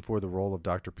auditioned for the role of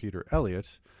Dr. Peter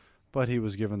Elliott, but he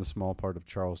was given the small part of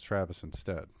Charles Travis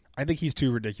instead. I think he's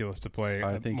too ridiculous to play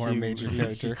more major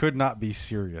character. He could not be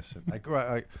serious.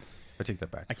 I take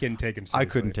that back. I couldn't take him seriously. I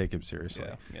couldn't take him seriously.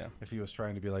 Yeah. If he was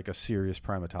trying to be like a serious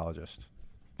primatologist.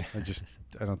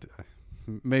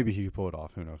 Maybe he could pull it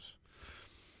off. Who knows?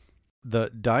 The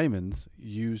diamonds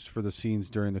used for the scenes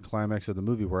during the climax of the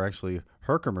movie were actually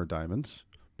Herkimer diamonds,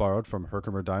 borrowed from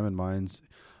Herkimer Diamond Mines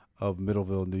of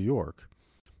Middleville, New York.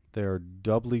 They are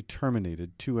doubly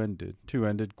terminated,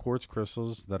 two-ended quartz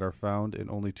crystals that are found in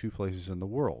only 2 places in the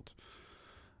world.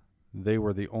 They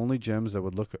were the only gems that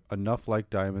would look enough like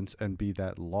diamonds and be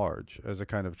that large. As a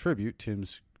kind of tribute,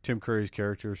 Tim Curry's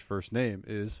character's first name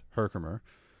is Herkimer.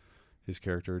 His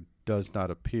character does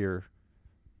not appear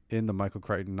in the Michael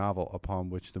Crichton novel upon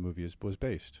which the movie was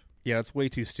based. Yeah, that's way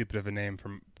too stupid of a name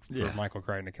for Michael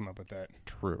Crichton to come up with that.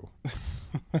 True.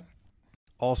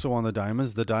 Also on the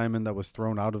diamonds, the diamond that was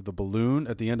thrown out of the balloon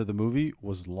at the end of the movie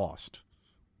was lost.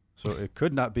 So it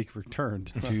could not be returned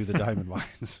to the diamond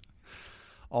mines.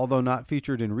 Although not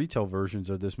featured in retail versions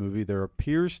of this movie, there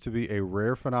appears to be a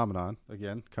rare phenomenon,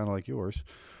 again, kind of like yours,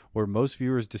 where most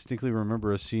viewers distinctly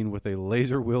remember a scene with a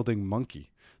laser-wielding monkey.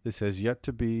 This has yet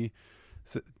to be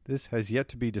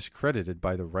discredited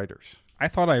by the writers. I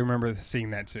thought I remember seeing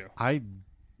that too. I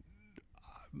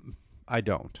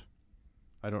don't.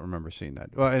 I don't remember seeing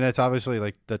that. Well, and it's obviously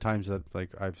like the times that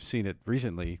I've seen it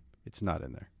recently, it's not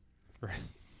in there. Right.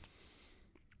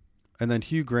 And then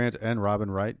Hugh Grant and Robin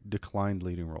Wright declined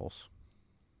leading roles.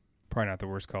 Probably not the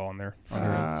worst call on there.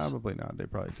 Probably not. They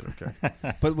probably did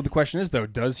okay. But the question is, though,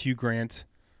 does Hugh Grant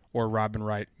or Robin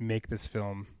Wright make this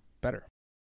film better?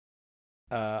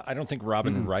 I don't think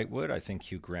Robin Wright would. I think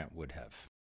Hugh Grant would have.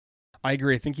 I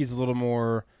agree. I think he's a little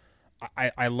more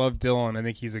I love Dylan. I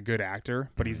think he's a good actor,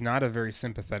 but he's not a very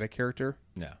sympathetic character.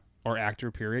 No. Or actor,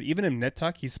 period. Even in Nit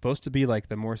Tuck, he's supposed to be like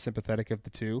the more sympathetic of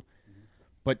the two,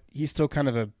 but he's still kind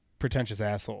of a pretentious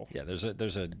asshole. Yeah, there's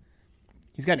a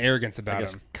he's got an arrogance I about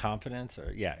guess him. confidence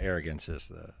or arrogance is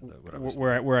the what I was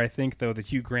Where I think though that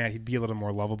Hugh Grant, he'd be a little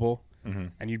more lovable,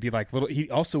 and you'd be like little. He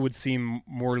also would seem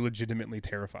more legitimately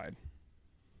terrified.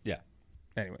 Yeah.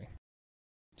 Anyway,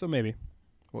 so maybe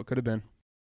what could have been.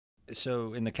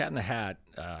 So in The Cat in the Hat,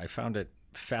 I found it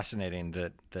fascinating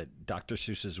that Dr.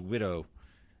 Seuss's widow,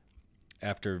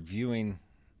 after viewing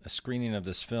a screening of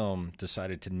this film,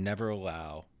 decided to never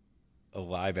allow a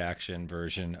live-action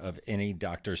version of any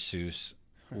Dr. Seuss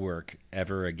work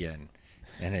ever again.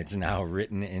 And it's now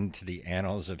written into the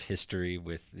annals of history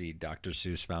with the Dr.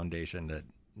 Seuss Foundation that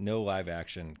no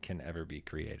live-action can ever be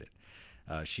created.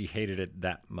 She hated it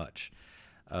that much.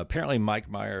 Apparently, Mike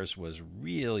Myers was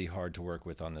really hard to work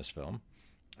with on this film.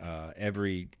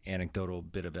 Every anecdotal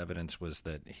bit of evidence was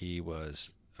that he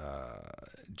was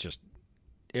just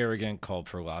arrogant, called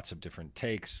for lots of different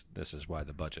takes. This is why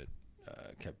the budget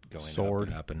kept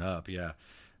going up and up. Yeah.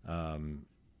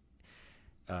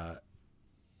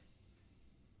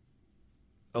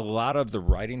 A lot of the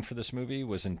writing for this movie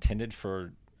was intended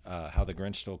for How the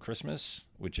Grinch Stole Christmas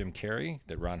with Jim Carrey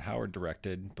that Ron Howard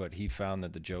directed, but he found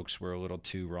that the jokes were a little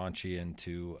too raunchy and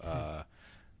too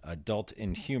adult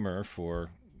in humor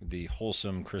for the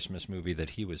wholesome Christmas movie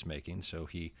that he was making. So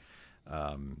he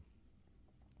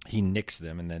nixed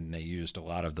them, and then they used a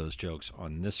lot of those jokes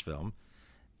on this film.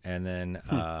 And then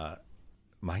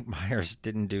Mike Myers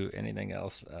didn't do anything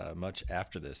else much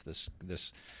after this.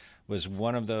 This was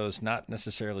one of those, not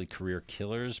necessarily career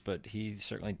killers, but he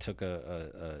certainly took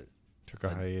a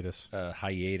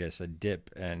hiatus, a dip,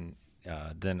 and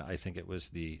then I think it was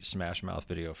the Smash Mouth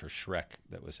video for Shrek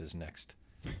that was his next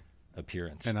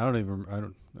appearance. And I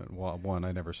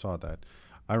never saw that.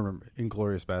 I remember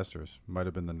Inglourious Basterds might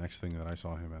have been the next thing that I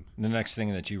saw him in. The next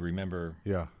thing that you remember,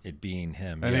 it being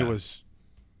him, and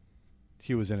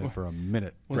he was in it for a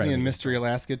minute. Wasn't he in Mystery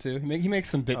Alaska too? He makes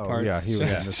some bit parts. Yeah, he was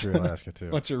in Mystery Alaska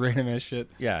too. Bunch of random ass shit.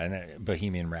 Yeah, and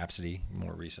Bohemian Rhapsody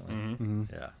more recently. Mm-hmm.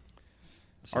 Yeah.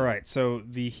 So. All right, so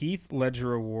the Heath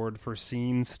Ledger Award for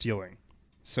scene stealing.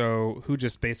 So who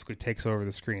just basically takes over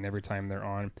the screen every time they're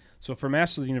on. So for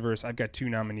Masters of the Universe, I've got 2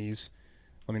 nominees.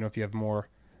 Let me know if you have more.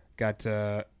 Got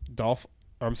Frank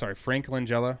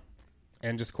Langella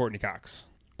and just Courtney Cox.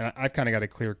 And I've kind of got a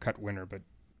clear-cut winner, but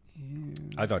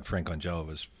I thought Frank Langella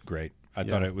was great. I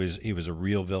thought he was a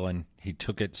real villain. He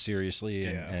took it seriously,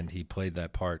 and he played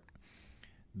that part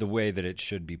the way that it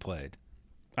should be played.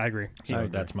 I agree.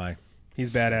 He's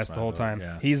badass the whole time.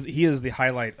 Yeah. He is the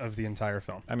highlight of the entire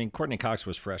film. I mean, Courtney Cox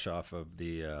was fresh off of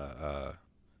the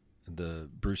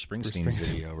Bruce Springsteen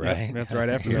video, right? Yep, that's right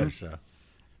after that. So.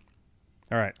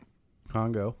 All right.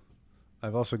 Congo.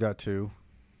 I've also got 2,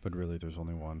 but really there's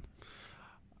only one.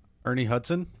 Ernie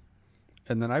Hudson.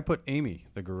 And then I put Amy,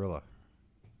 the gorilla.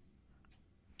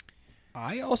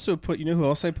 I also put, you know who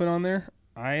else I put on there?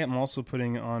 I am also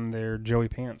putting on there Joey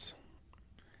Pants.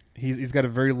 He's got a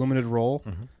very limited role,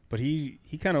 but he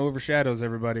kind of overshadows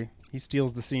everybody. He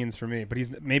steals the scenes for me, but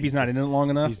he's not in it long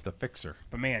enough. He's the fixer.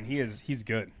 But man, he's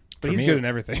good. But he's good in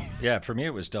everything. Yeah, for me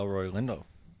it was Delroy Lindo.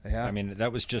 Yeah. I mean,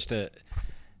 that was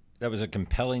a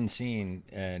compelling scene,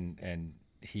 and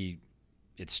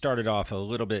it started off a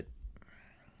little bit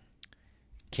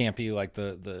campy, like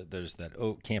there's that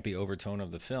campy overtone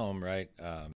of the film, right?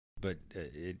 But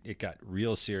it got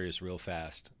real serious real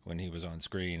fast when he was on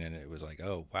screen, and it was like,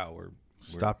 oh wow,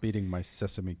 Stop eating my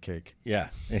sesame cake. Yeah,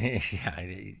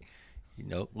 yeah.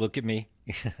 Look at me.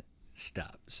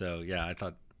 Stop. So yeah, I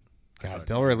thought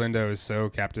Delroy Lindo is so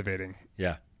captivating.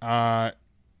 Yeah.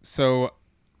 So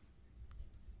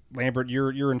Lambert,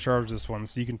 you're in charge of this one,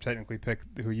 so you can technically pick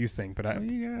who you think. But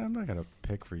I'm not gonna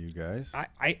pick for you guys.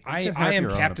 I am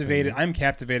captivated. I'm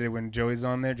captivated when Joey's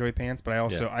on there, Joey Pants. But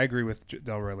I agree with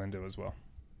Delroy Lindo as well.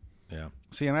 Yeah.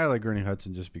 See, and I like Ernie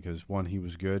Hudson just because one, he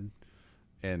was good,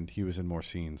 and he was in more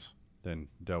scenes than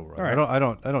Delroy. Right. I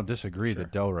don't disagree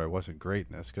that Delroy wasn't great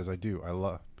in this, because I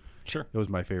love. Sure. It was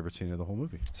my favorite scene of the whole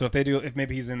movie. So if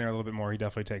maybe he's in there a little bit more, he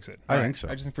definitely takes it. I think so.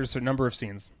 I just think for just a number of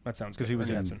scenes, that sounds good. Because he was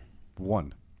in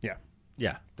one. Yeah.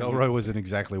 Yeah. Delroy was in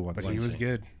exactly one. But he was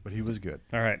good. But he was good.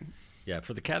 All right. Yeah.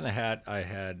 For The Cat in the Hat, I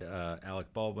had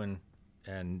Alec Baldwin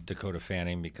and Dakota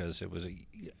Fanning because it was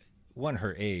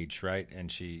her age, right?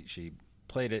 And she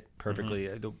played it perfectly.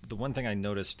 The one thing I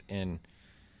noticed in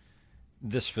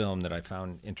this film that I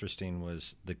found interesting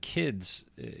was the kids.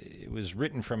 It was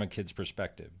written from a kid's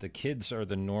perspective. The kids are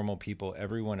the normal people.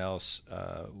 Everyone else,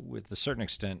 with a certain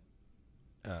extent,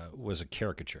 was a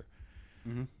caricature.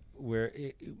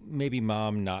 maybe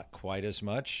Mom not quite as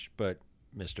much, but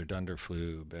Mr.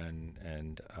 Dunderflube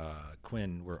and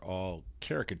Quinn were all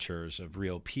caricatures of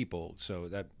real people. So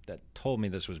that told me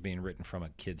this was being written from a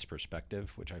kid's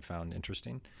perspective, which I found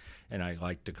interesting. And I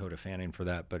liked Dakota Fanning for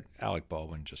that, but Alec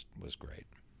Baldwin just was great.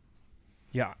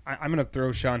 Yeah, I'm going to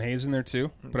throw Sean Hayes in there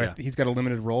too, but he's got a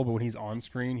limited role, but when he's on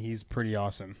screen, he's pretty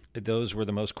awesome. Those were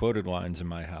the most quoted lines in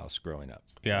my house growing up.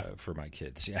 Yeah. For my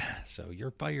kids. Yeah. So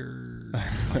you're fired.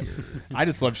 Fired. I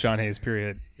just love Sean Hayes,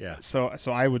 period. Yeah. So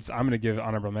I'm going to give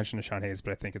honorable mention to Sean Hayes,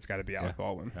 but I think it's got to be Alec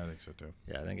Baldwin. I think so too.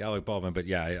 Yeah, I think Alec Baldwin, but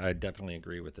yeah, I definitely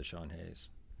agree with the Sean Hayes.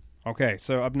 Okay,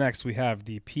 so up next we have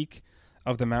the peak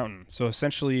of the mountain. So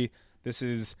essentially, this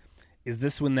is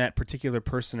this when that particular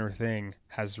person or thing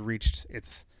has reached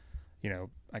its,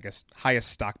 I guess, highest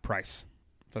stock price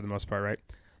for the most part, right?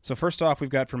 So first off,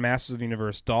 we've got for Masters of the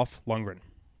Universe, Dolph Lundgren.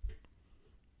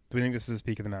 Do we think this is his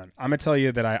peak of the mountain? I'm going to tell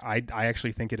you that I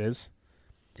actually think it is.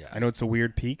 Yeah. I know it's a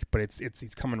weird peak, but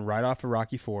he's coming right off of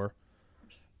Rocky IV.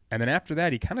 And then after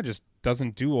that, he kind of just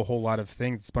doesn't do a whole lot of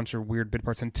things. It's a bunch of weird bit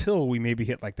parts until we maybe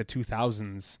hit like the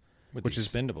 2000s. With the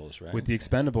Expendables, right? With the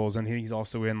Expendables. And he's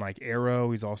also in like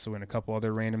Arrow. He's also in a couple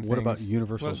other random things. What about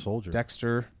Universal Soldier?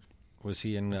 Dexter. Was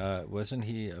he in? Wasn't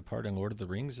he a part in Lord of the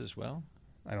Rings as well?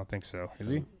 I don't think so. Is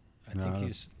he? I think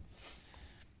he's.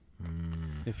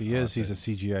 If he is, he's a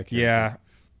CGI character. Yeah.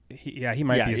 He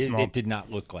might be a small. It did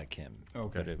not look like him.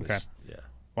 Okay. But it was, Okay. Yeah.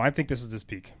 Well, I think this is his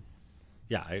peak.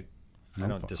 Yeah, I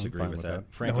don't disagree fine with with that.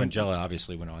 that. Frank Langella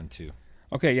obviously went on too.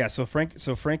 Okay, yeah. So Frank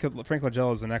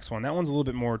Langella is the next one. That one's a little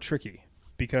bit more tricky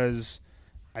because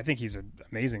I think he's an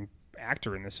amazing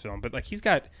actor in this film, but like he's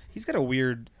got a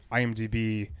weird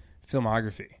IMDb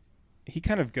filmography. He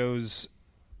kind of goes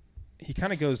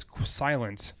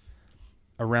silent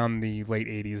around the late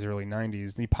 80s, early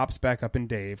 90s. And he pops back up in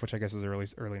Dave, which I guess is early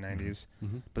 90s.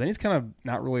 Mm-hmm. But then he's kind of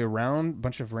not really around, a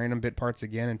bunch of random bit parts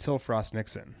again until Frost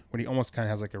Nixon, when he almost kind of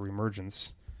has like a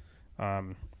reemergence.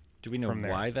 Do we know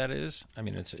why that is? I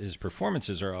mean, his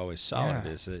performances are always solid.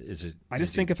 Yeah. Is it? I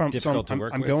just think if I'm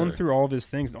going through all of his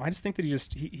things. No, I just think that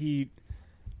he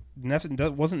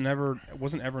wasn't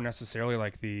ever necessarily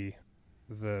like the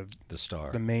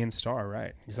star, the main star,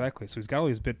 right? Exactly. So he's got all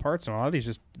these bit parts, and a lot of these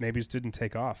just didn't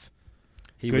take off.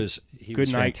 He was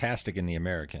fantastic in The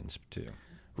Americans too.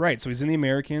 Right. So he's in The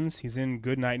Americans. He's in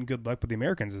Good Night and Good Luck, but The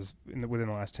Americans is within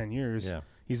the last 10 years. Yeah.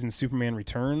 He's in Superman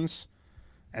Returns.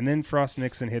 And then Frost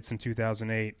Nixon hits in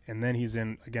 2008, and then he's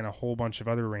in, again, a whole bunch of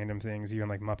other random things, even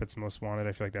like Muppets Most Wanted.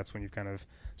 I feel like that's when you've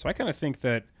So I kind of think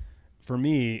that, for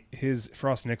me,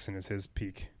 Frost Nixon is his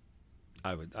peak.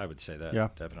 I would say that, yeah,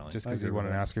 definitely. Just because he won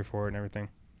an Oscar for it and everything.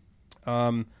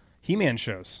 He-Man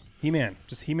shows.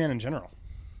 Just He-Man in general.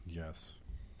 Yes.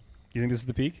 You think this is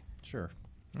the peak? Sure.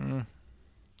 I'm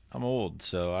old,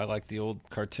 so I like the old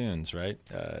cartoons, right?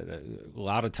 A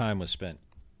lot of time was spent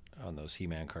on those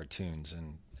He-Man cartoons,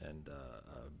 and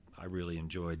I really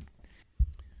enjoyed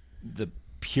the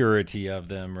purity of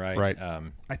them, right? Right.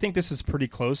 I think this is pretty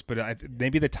close, but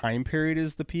maybe the time period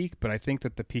is the peak, but I think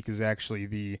that the peak is actually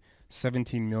the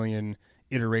 17 million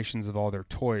iterations of all their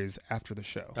toys after the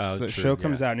show. Oh, so the true, show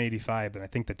comes out in 85, and I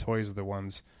think the toys are the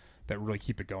ones that really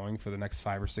keep it going for the next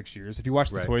 5 or 6 years. If you watch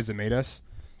The Toys That Made Us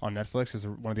on Netflix, is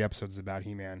one of the episodes is about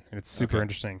He-Man, and it's super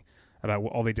interesting about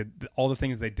all they did, all the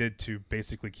things they did to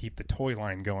basically keep the toy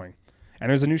line going. And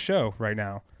there's a new show right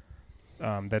now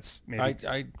that's maybe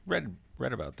I read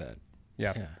about that.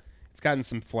 Yeah. It's gotten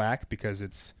some flack because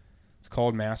it's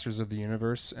called Masters of the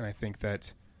Universe, and I think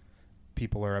that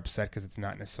people are upset because it's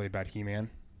not necessarily about He-Man.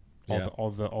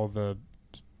 All the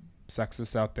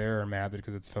sexists out there are mad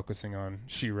because it's focusing on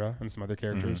She-Ra and some other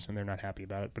characters, and they're not happy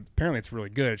about it. But apparently it's really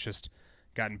good. It's just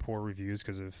gotten poor reviews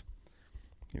because of,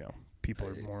 people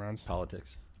are morons.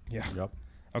 Politics. Yeah. Yep.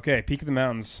 Okay, Peak of the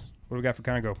Mountains. What do we got for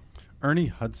Congo? Ernie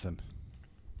Hudson.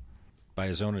 By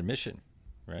his own admission,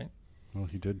 right? Well,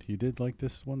 he did like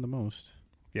this one the most.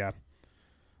 Yeah.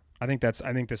 I think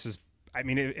this is, I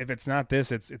mean, if it's not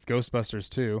this, it's Ghostbusters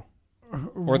 2.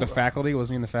 Or The Faculty.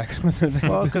 Wasn't he in The Faculty?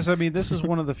 Well, because, I mean, this is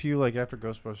one of the few, like, after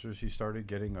Ghostbusters, he started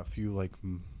getting a few, like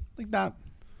not,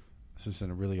 this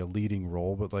isn't really a leading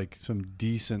role, but, like, some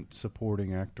decent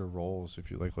supporting actor roles, if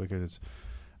you like it's.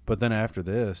 But then after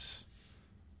this,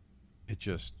 it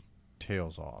just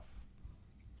tails off.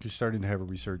 He's starting to have a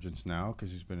resurgence now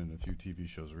because he's been in a few TV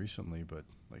shows recently, but,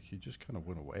 like, he just kind of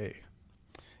went away.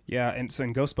 Yeah, and so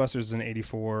in Ghostbusters is in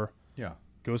 84. Yeah.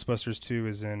 Ghostbusters 2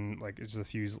 is in, like, it's a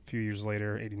few years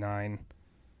later, 89.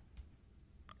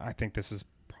 I think this is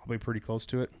probably pretty close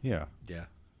to it. Yeah. Yeah,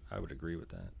 I would agree with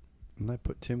that. And I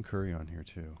put Tim Curry on here,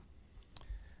 too.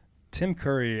 Tim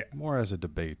Curry. More as a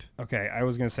debate. Okay, I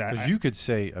was going to say. Because you could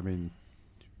say, I mean,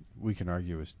 we can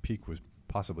argue his peak was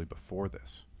possibly before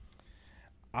this.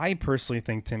 I personally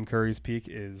think Tim Curry's peak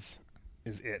is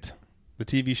It, the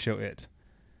TV show It.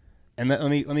 And let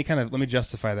me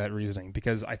justify that reasoning,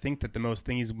 because I think that the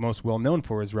thing he's most well known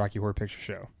for is Rocky Horror Picture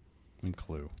Show. And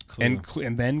Clue.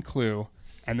 And then Clue.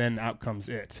 And then out comes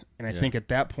It. And I think at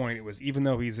that point, it was, even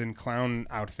though he's in clown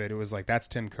outfit, it was like, that's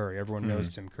Tim Curry. Everyone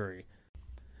knows Tim Curry.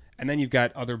 And then you've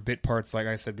got other bit parts, like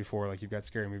I said before, like you've got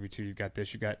Scary Movie 2, you've got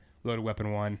this, you've got Loaded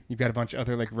Weapon 1, you've got a bunch of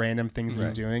other like random things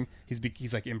he's doing.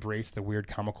 He's like embraced the weird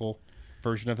comical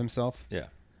version of himself. Yeah.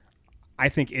 I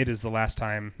think It is the last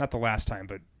time, not the last time,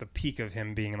 but the peak of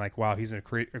him being like, wow, he's a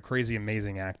crazy,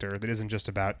 amazing actor that isn't just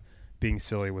about being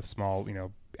silly with small,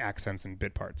 accents and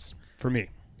bit parts, for me.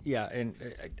 Yeah, and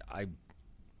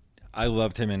I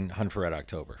loved him in Hunt for Red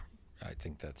October. I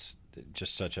think that's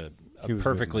just such a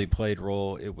perfectly played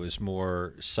role. It was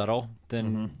more subtle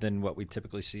than what we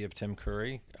typically see of Tim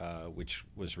Curry, which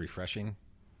was refreshing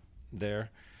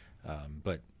there.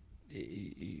 But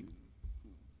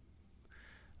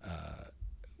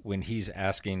when he's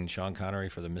asking Sean Connery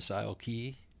for the missile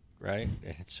key, right?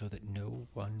 And it's so that no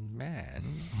one man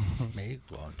may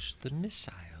launch the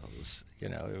missiles.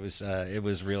 It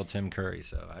was real Tim Curry.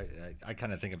 So I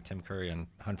kind of think of Tim Curry and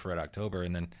Hunt for Red October,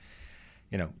 and then,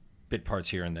 bit parts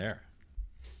here and there.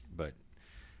 But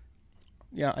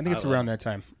yeah, I think it's around that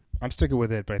time. I'm sticking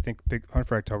with It, but I think Big Hunt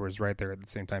for October is right there at the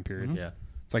same time period. Yeah,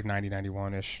 it's like 90,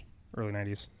 91-ish, early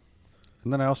 90s.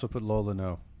 And then I also put Lola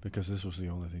No, because this was the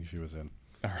only thing she was in.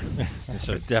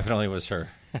 So it definitely was her.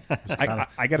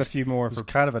 I got a few more. It was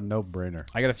kind of a no-brainer.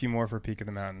 I got a few more for Peak of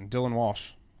the Mountain. Dylan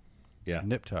Walsh. Yeah.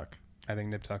 Nip Tuck. I think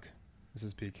Nip Tuck is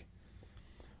his peak.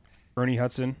 Ernie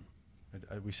Hudson.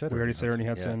 We said already said Ernie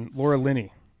Hudson. Yeah. Laura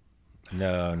Linney.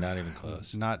 No, not even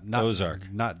close. Not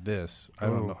Ozark. Not this. I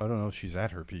don't know if she's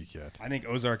at her peak yet. I think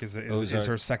Ozark is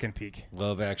her second peak.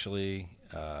 Love Actually.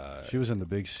 She was in The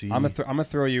Big C. I'm gonna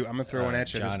throw one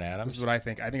at you. John Adams. This is what I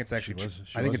think. I think it's actually.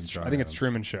 I think it's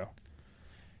Truman Show.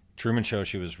 Truman Show.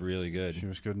 She was really good. She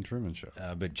was good in Truman Show.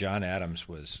 But John Adams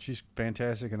was. She's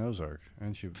fantastic in Ozark,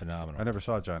 and she phenomenal. I never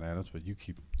saw John Adams, but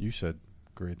you said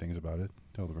great things about it.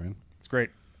 Tell the brand. It's great.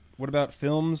 What about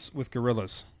films with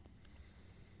gorillas?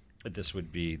 This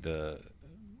would be the.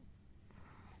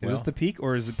 Is this the peak,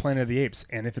 or is it Planet of the Apes?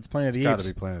 And if it's Planet of the Apes, Apes, it's got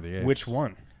to be Planet of the Apes. Which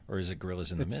one? Or is it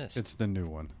Gorillas in the Mist? It's the new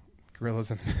one. Gorillas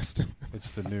in the Mist.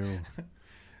 It's the new.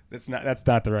 That's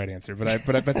not the right answer, but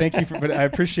thank you but I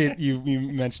appreciate you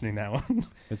mentioning that one.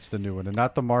 It's the new one, and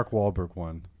not the Mark Wahlberg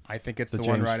one. I think it's the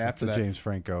one right after the that. James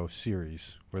Franco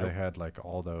series where they had like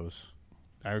all those.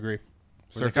 I agree.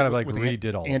 So they kind of like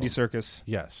redid all. Andy of them. Serkis.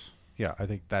 Yes. Yeah, I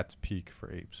think that's peak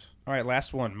for Apes. All right,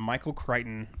 last one. Michael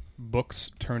Crichton,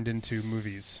 books turned into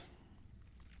movies.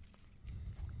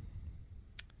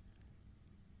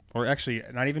 Or actually,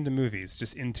 not even to movies,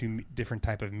 just into different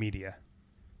type of media.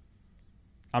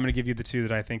 I'm going to give you the two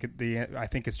that I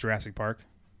think it's Jurassic Park.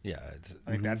 Yeah,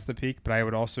 I think that's the peak. But I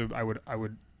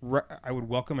would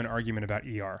welcome an argument about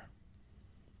ER,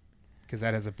 because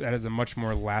that has a much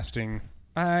more lasting.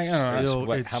 I don't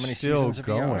know. How many still seasons of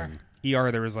going?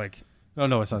 ER there was like. Oh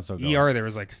no, it's not still going. ER there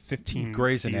was like 15.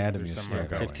 Grey's seasons Anatomy or is something.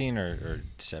 still going. 15 or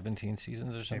 17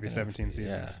 seasons or something. Maybe 17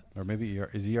 seasons. Or maybe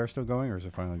is ER still going, or is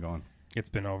it finally gone? It's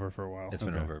been over for a while. It's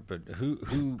been over. But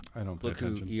who I don't pay look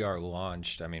attention. who ER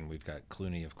launched. I mean, we've got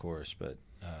Clooney, of course, but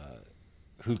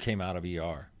who came out of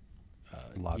ER?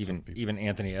 Lots of people. Even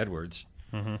Anthony Edwards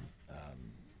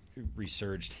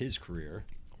resurged his career.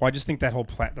 Well, I just think that whole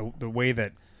the way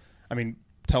that, I mean,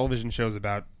 television shows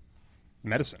about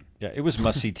medicine. Yeah, it was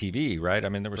must-see TV, right? I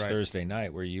mean, there was Right. Thursday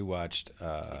night where you watched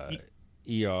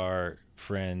ER,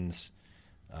 Friends.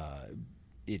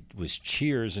 It was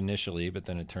Cheers initially, but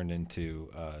then it turned into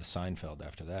Seinfeld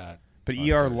after that. But on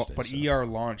ER, Thursday, ER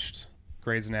launched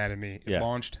Grey's Anatomy. It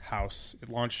launched House. It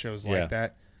launched shows like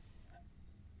that.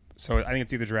 So I think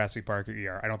it's either Jurassic Park or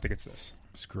ER. I don't think it's this.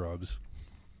 Scrubs.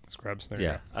 Scrubs. There you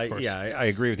go. I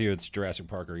agree with you. It's Jurassic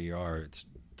Park or ER. It's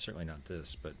certainly not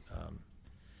this, but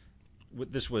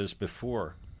this was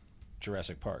before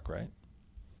Jurassic Park, right?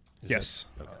 Yes.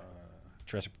 Okay.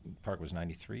 Jurassic Park was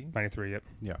 93? 93, yep.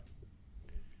 Yeah.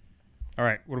 All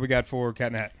right, what do we got for Cat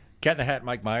in the Hat? Cat in the Hat,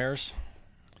 Mike Myers.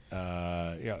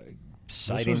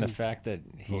 Citing the fact that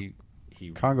he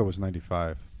Congo was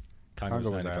 95.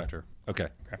 Congo was 95. after. Okay.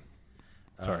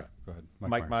 Sorry. Go ahead.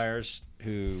 Mike Myers,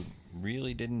 who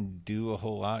really didn't do a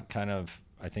whole lot. Kind of,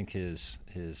 I think his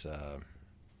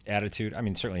attitude. I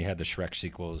mean, certainly he had the Shrek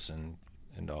sequels and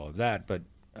all of that, but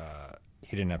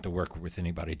he didn't have to work with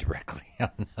anybody directly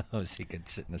on those. He could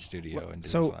sit in the studio and do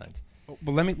his lines.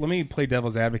 But let me play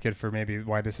devil's advocate for maybe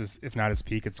why this is, if not his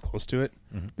peak, it's close to it.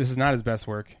 Mm-hmm. This is not his best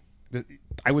work.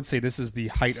 I would say this is the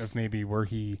height of maybe where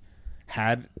he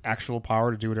had actual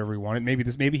power to do whatever he wanted.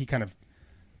 Maybe he kind of,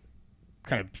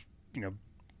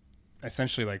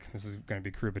 essentially, like, this is going to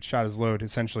be crude, but shot his load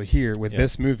essentially here with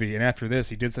this movie. And after this,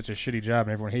 he did such a shitty job,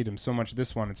 and everyone hated him so much.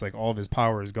 This one, it's like all of his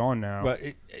power is gone now. Well,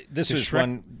 this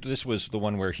was the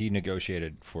one where he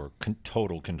negotiated for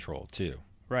total control too.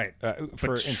 Right.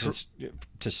 For instance,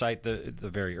 to cite the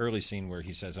very early scene where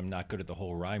he says, "I'm not good at the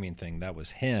whole rhyming thing," that was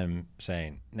him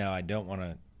saying, "Now I don't want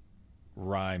to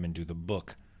rhyme and do the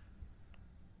book."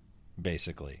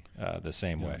 Basically, the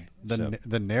same way.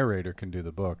 The narrator can do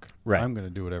the book. Right. I'm going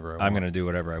to do whatever I want. I'm going to do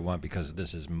whatever I want because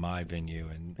this is my venue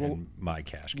and my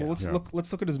cash cow. Well,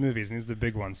 let's look at his movies, and these are the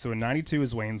big ones. So in '92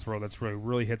 is Wayne's World. That's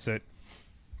really hits it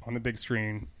on the big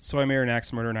screen. Soy Mayor and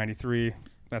Axe Murder '93.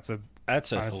 That's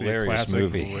honestly hilarious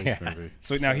movie. movie.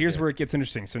 So now here's where it gets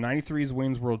interesting. So '93 is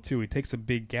Wayne's World 2. He takes a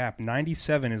big gap.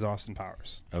 '97 is Austin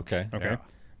Powers. Okay. Yeah.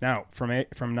 Now from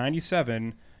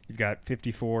 '97, you've got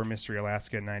 54, Mystery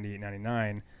Alaska, 98,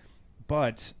 99.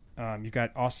 But you've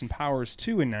got Austin Powers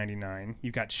 2 in '99.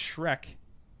 You've got Shrek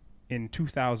in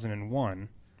 2001.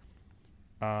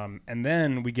 And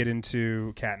then we get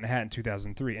into Cat in the Hat in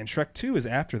 2003. And Shrek 2 is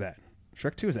after that.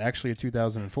 Shrek 2 is actually a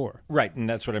 2004. Right, and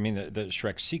that's what I mean. The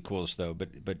Shrek sequels, though,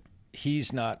 but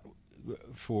he's not,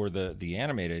 for the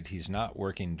animated, he's not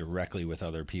working directly with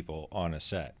other people on a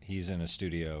set. He's in a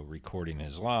studio recording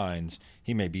his lines.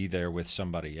 He may be there with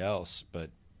somebody else, but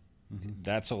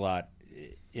that's a lot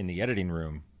in the editing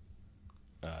room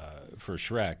for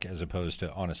Shrek as opposed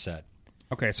to on a set.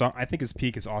 Okay, so I think his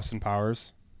peak is Austin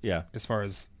Powers. Yeah. As far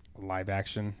as live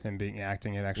action and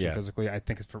acting it actually physically, I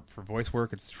think it's for voice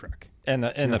work, it's Shrek. And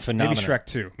the phenomenon, maybe Shrek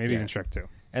 2, even Shrek 2.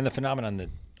 And the phenomenon that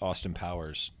Austin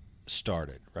Powers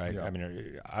started, right? Yeah. I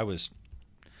mean, I was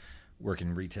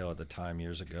working retail at the time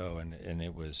years ago, and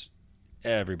it was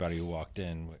everybody who walked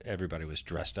in, everybody was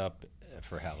dressed up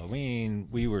for Halloween.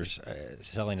 We were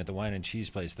selling at the wine and cheese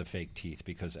place the fake teeth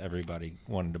because everybody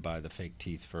wanted to buy the fake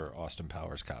teeth for Austin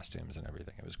Powers costumes and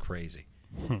everything. It was crazy.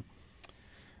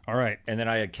 All right. And then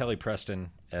I had Kelly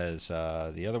Preston as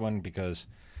the other one because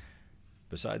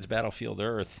besides Battlefield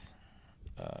Earth,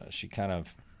 she kind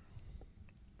of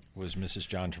was Mrs.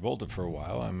 John Travolta for a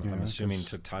while. I'm assuming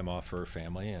took time off for her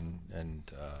family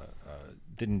and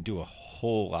didn't do a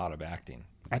whole lot of acting.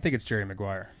 I think it's Jerry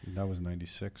Maguire. That was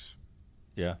 96.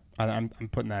 Yeah. I'm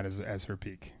putting that as her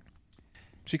peak.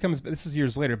 She comes. This is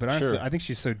years later, but honestly, I think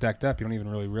she's so decked up you don't even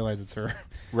really realize it's her.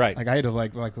 Right. Like I had to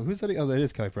well, who's that? Oh, that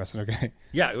is Kelly Preston. Okay.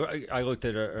 Yeah, I looked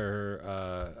at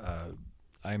her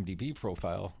IMDb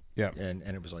profile. Yeah. And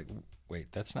it was like,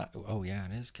 wait, that's not. Oh yeah,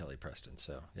 it is Kelly Preston.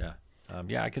 So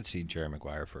yeah, I could see Jerry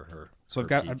Maguire for her. So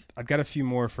I've got a few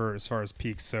more for as far as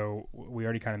peaks. So we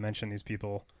already kind of mentioned these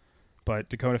people, but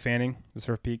Dakota Fanning is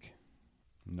her peak.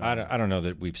 No. I don't know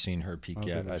that we've seen her peak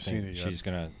yet. I think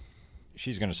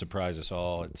she's gonna surprise us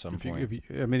all at some point. If you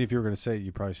were going to say it,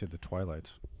 you probably said the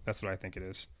Twilights. That's what I think it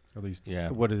is. At least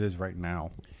what it is right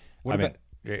now.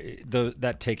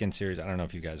 That Taken series, I don't know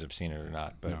if you guys have seen it or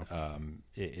not, but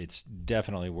it's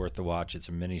definitely worth the watch. It's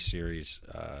a mini series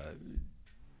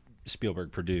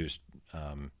Spielberg produced,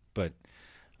 but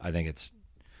I think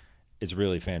it's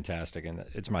really fantastic, and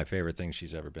it's my favorite thing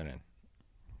she's ever been in.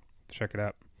 Check it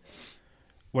out.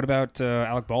 What about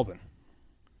Alec Baldwin?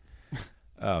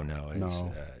 Oh no!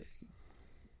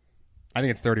 I think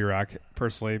it's 30 Rock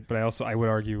personally, but I would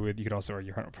argue you could also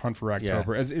argue Hunt for Red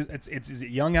October. Is it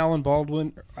young Alec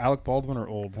Baldwin or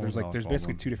old? There's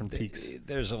basically two different peaks.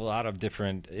 There's a lot of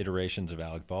different iterations of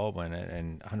Alec Baldwin,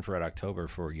 and Hunt for Red October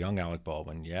for young Alec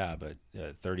Baldwin, but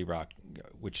 30 Rock,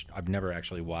 which I've never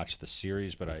actually watched the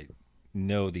series, but I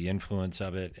know the influence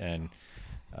of it, and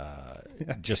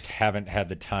just haven't had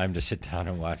the time to sit down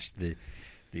and watch the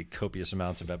copious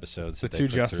amounts of episodes. The two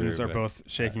Justins are both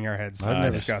shaking our heads.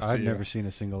 I've never seen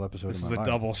a single episode. This of is my a life.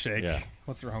 double shake. Yeah.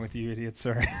 What's wrong with you, idiots?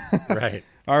 Sorry. Right.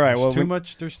 All right. There's too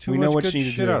much good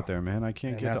shit out there, man. I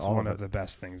can't get that's to all one of of the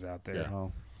best things out there. Yeah.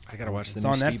 Well, I gotta watch the it's new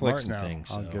on Steve Netflix Martin now. thing.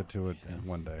 I'll get to it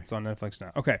one day. It's on Netflix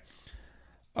now. Okay.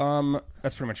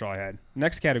 That's pretty much all I had.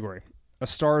 Next category, A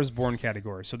Star Is Born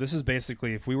category. So this is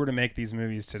basically if we were to make these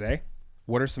movies today,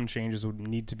 what are some changes would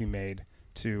need to be made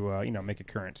to make it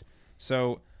current?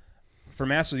 So for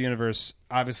Masters of the Universe,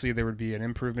 obviously there would be an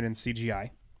improvement in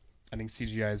CGI. I think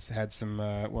CGI's had some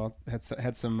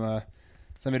had some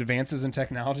advances in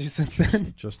technology since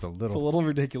then. Just a little. It's a little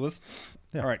ridiculous.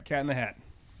 Yeah. All right, Cat in the Hat.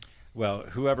 Well,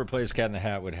 whoever plays Cat in the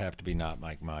Hat would have to be not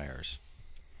Mike Myers.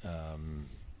 I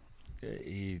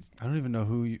don't even know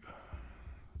who.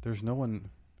 There's no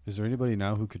one. Is there anybody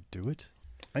now who could do it?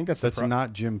 I think that's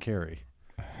not Jim Carrey.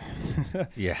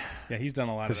 Yeah. Yeah, he's done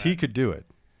a lot of Because that. he could do it,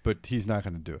 but he's not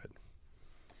going to do it.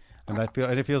 And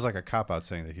it feels like a cop out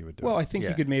saying that he would do it. Well, I think Yeah.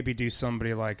 you could maybe do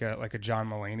somebody like a John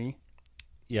Mulaney.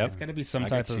 Yep. It's got to be some I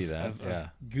type could see that, of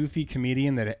goofy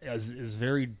comedian that is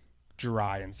very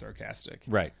dry and sarcastic.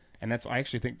 Right. And I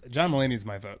actually think John Mulaney is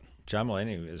my vote. John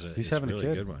Mulaney is He's is having a really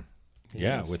kid. good one. He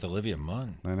Yeah, is. with Olivia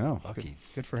Munn. I know. Lucky.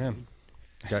 Good for him.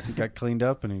 He got cleaned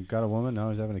up and he got a woman.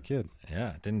 Now he's having a kid.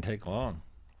 Yeah, it didn't take long.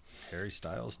 Harry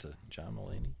Styles to John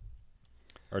Mulaney.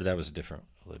 Or that was a different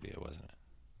Olivia, wasn't it?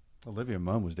 Olivia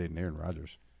Munn was dating Aaron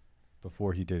Rodgers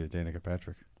before he dated Danica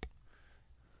Patrick.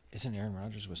 Isn't Aaron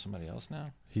Rodgers with somebody else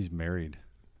now? He's married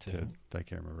To to who? I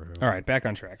can't remember who. All right, back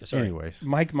on track. Sorry. Anyways,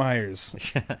 Mike Myers.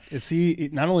 Is he?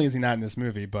 Not only is he not in this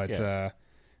movie, but Yeah.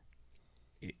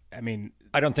 I mean,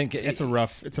 I don't think it's a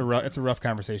rough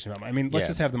conversation about. I mean, let's Yeah.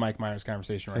 just have the Mike Myers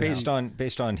conversation right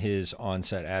based on his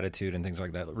on-set attitude and things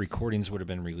like that. Recordings would have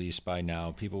been released by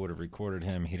now. People would have recorded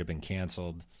him. He'd have been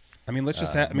canceled. I mean, let's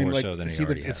just have. I mean, more like, so than is he he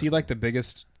already is has he been. like the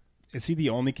biggest? Is he the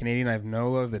only Canadian I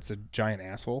know of that's a giant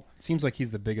asshole? It seems like he's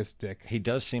the biggest dick. He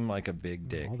does seem like a big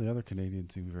dick. all the other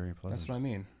Canadians seem very pleasant. That's what I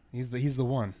mean. He's the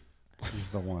one. He's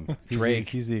the one. Drake.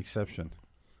 He's the exception.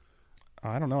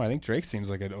 I don't know. I think Drake seems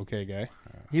like an okay guy.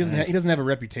 He doesn't have a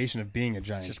reputation of being a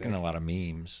giant. He's just dick. getting a lot of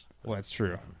memes. Well, that's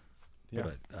true. Yeah.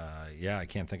 But yeah, I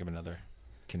can't think of another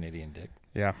Canadian dick.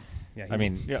 Yeah. Yeah. I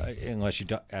mean, yeah, unless you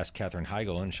ask Katherine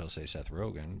Heigl and she'll say Seth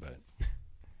Rogen, but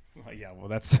yeah. Well,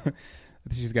 that's.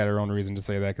 She's got her own reason to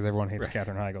say that because everyone hates Right.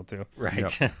 Katherine Heigl too.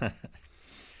 right.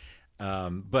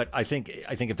 But I think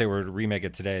if they were to remake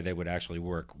it today, they would actually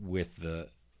work with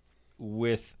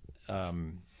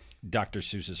Dr.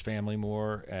 Seuss's family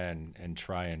more and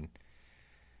try and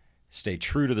stay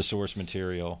true to the source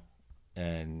material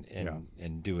and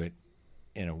do it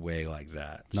in a way like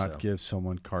that. Not So- give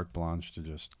someone carte blanche to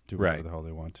just do Right. whatever the hell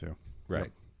they want to. right,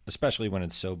 Yep. especially when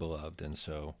it's so beloved and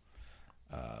so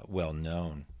well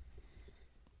known.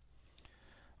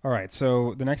 All right.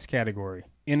 So the next category: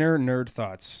 inner nerd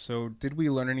thoughts. So did we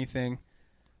learn anything?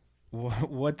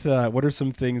 What are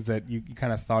some things that you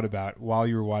kind of thought about while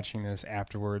you were watching this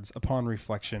afterwards, upon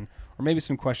reflection, or maybe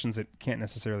some questions that can't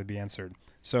necessarily be answered?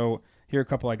 So here are a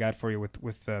couple I got for you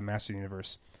with Master of the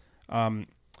Universe.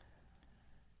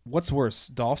 What's worse,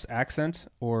 Dolph's accent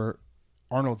or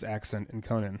Arnold's accent in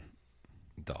Conan?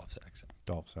 Dolph's accent.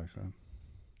 Dolph's accent.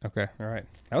 Okay, all right.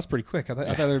 That was pretty quick. I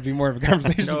thought there would be more of a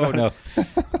conversation. No, about it.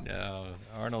 no.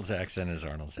 Arnold's accent is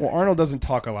Arnold's Well, accent. Arnold doesn't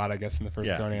talk a lot, I guess, in the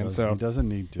first Yeah, Conan. He So doesn't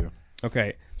need to.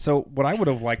 okay, so what I would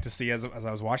have liked to see as I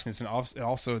was watching this, and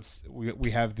also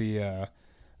we have the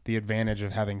advantage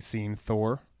of having seen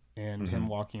Thor and him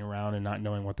walking around and not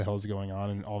knowing what the hell's going on,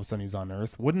 and all of a sudden he's on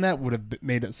Earth. Wouldn't that would have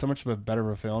made it so much of a better of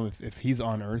a film if he's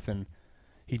on Earth and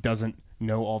he doesn't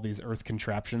know all these Earth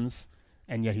contraptions,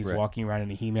 and yet he's Right. walking around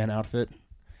in a He-Man outfit?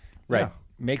 Right. Yeah.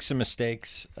 Make some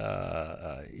mistakes,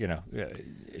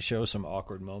 show some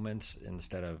awkward moments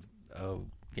instead of, oh,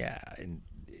 yeah. And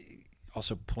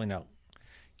also point out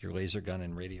your laser gun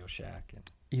in Radio Shack. And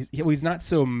He's not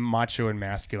so macho and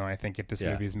masculine. I think if this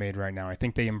Yeah. movie is made right now, I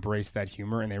think they embrace that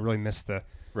humor and they really miss the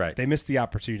Right. They missed the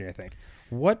opportunity. I think.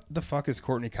 What the fuck is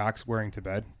Courtney Cox wearing to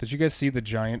bed? Did you guys see the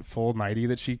giant full nightie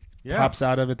that she Yeah. pops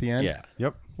out of at the end? Yeah.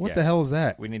 Yep. What Yeah. the hell is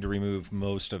that? We need to remove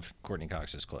most of Courtney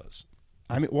Cox's clothes.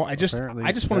 I mean, well, I just Apparently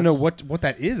want to know what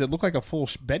that is. It looked like a full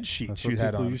bed sheet That's she what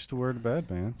had people on. used to wear to bed,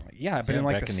 man. Yeah, but Yeah, in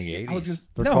like back in the I was 80s.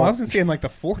 just They're no, I called- was gonna say in like the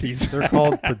 40s. They're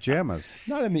called pajamas.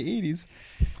 Not in the 80s.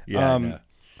 Yeah. Um,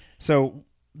 So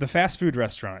the fast food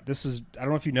restaurant. This is I don't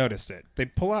know if you noticed it. They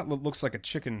pull out what looks like a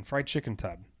fried chicken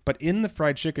tub, but in the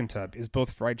fried chicken tub is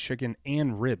both fried chicken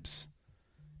and ribs.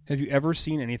 Have you ever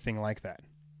seen anything like that?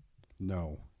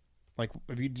 No. Like,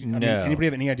 have you? I No. mean, anybody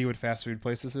have any idea what fast food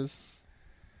place this is?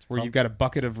 Where you've got a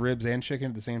bucket of ribs and chicken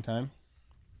at the same time.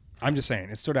 I'm just saying,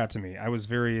 it stood out to me. I was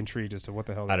very intrigued as to what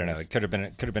the hell. I don't know. is. It could have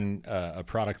been a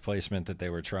product placement that they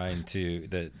were trying to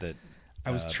that I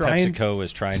was trying. PepsiCo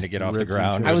was trying to get off the Ribs and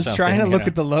ground. chicken. I or was something, trying to you look know?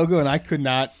 at the logo and I could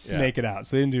not Yeah. make it out.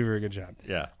 So they didn't do a very good job.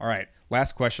 Yeah. All right.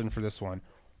 Last question for this one.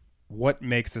 What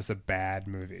makes this a bad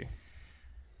movie?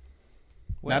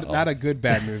 Well, Not a good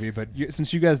bad movie, but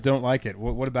since you guys don't like it,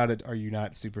 what about it are you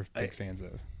not super big fans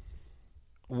of?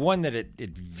 one that it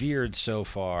veered so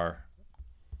far,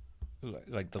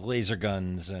 like the laser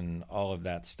guns and all of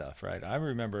that stuff, right? I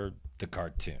remember the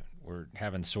cartoon. We're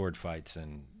having sword fights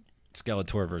and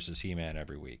Skeletor versus He-Man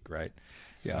every week, right?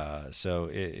 Yeah. So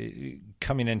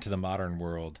coming into the modern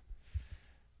world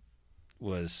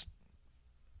was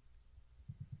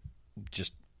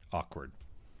just awkward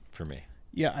for me.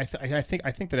 Yeah, I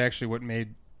think that actually what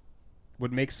made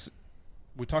makes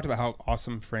we talked about how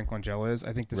awesome Frank Langella is.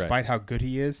 I think despite Right. how good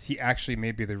he is, he actually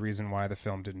may be the reason why the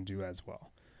film didn't do as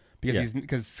well. Because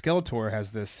because Skeletor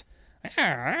has this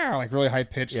like really high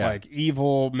pitched like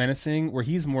evil menacing, where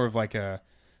he's more of like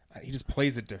he just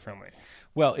plays it differently.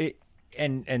 Well,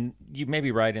 and you may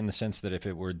be right in the sense that if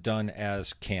it were done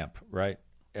as camp, right,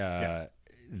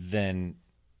 then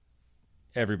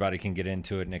everybody can get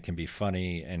into it and it can be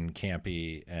funny and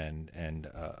campy and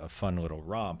a fun little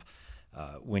romp.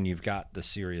 When you've got the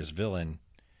serious villain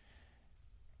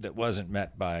that wasn't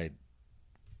met by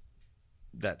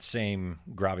that same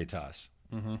gravitas,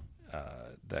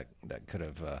 that could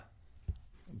have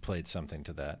played something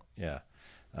to that,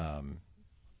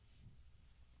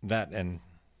 that and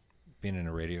being in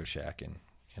a Radio Shack in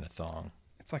a thong.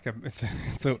 It's like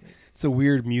it's a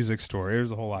weird music story.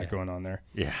 There's a whole lot going on there.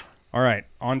 Yeah. All right,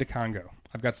 on to Congo.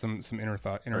 I've got some inner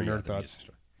nerd thoughts.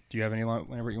 Do you have any,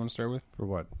 Lambert, you want to start with? For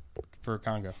what? For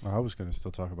Congo. I was going to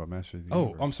still talk about Master of the Oh,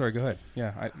 Universe. I'm sorry. Go ahead.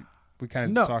 Yeah, we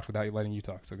kind of talked without letting you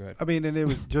talk, so go ahead. I mean, and it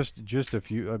was just a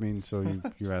few. I mean, so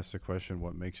you asked the question,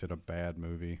 what makes it a bad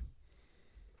movie?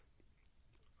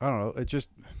 I don't know. It just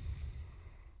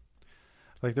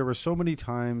like there were so many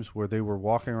times where they were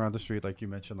walking around the street, like you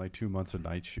mentioned, like 2 months of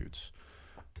night shoots,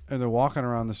 and they're walking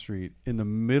around the street in the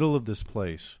middle of this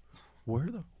place.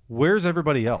 Where's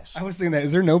everybody else? I was thinking that.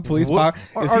 Is there no police? Are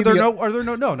there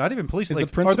no, not even police. Is like,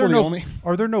 the principal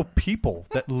are there no people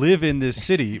that live in this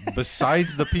city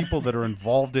besides the people that are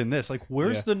involved in this? Like,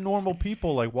 where's the normal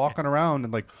people like walking around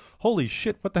and like, holy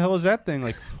shit, what the hell is that thing?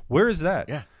 Like, where is that?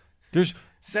 Yeah. There's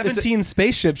 17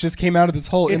 spaceships just came out of this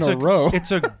hole in a row.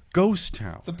 It's a ghost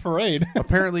town. It's a parade.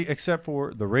 Apparently, except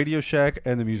for the Radio Shack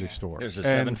and the music store. There's a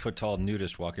 7-foot tall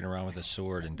nudist walking around with a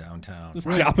sword in downtown. Just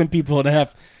chopping people in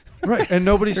half. Right, and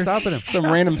nobody's stopping him. Some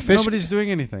random fish. Nobody's doing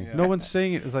anything. Yeah. No one's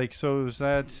saying it. Like, so it was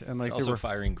that, and like It's also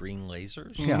firing green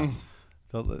lasers. Yeah.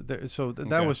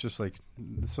 That was just like,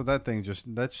 so that thing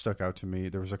that stuck out to me.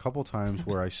 There was a couple times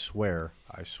where I swear,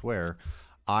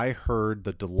 I heard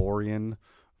the DeLorean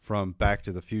from Back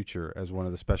to the Future as one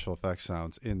of the special effects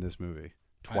sounds in this movie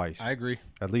twice. I agree.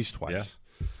 At least twice.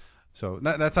 Yeah. So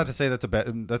that's not to say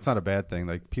that's not a bad thing.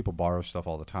 Like, people borrow stuff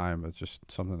all the time. It's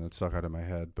just something that stuck out in my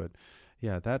head. But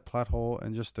yeah, that plot hole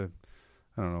and just I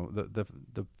don't know,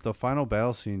 the final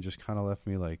battle scene just kind of left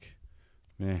me like,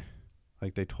 meh.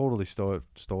 Like, they totally stole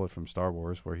it from Star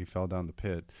Wars, where he fell down the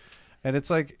pit. And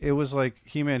it was like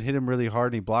He-Man hit him really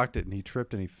hard and he blocked it and he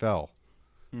tripped and he fell.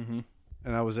 Mm-hmm.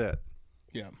 And that was it.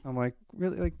 Yeah. I'm like,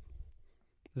 really? Like,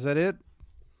 is that it?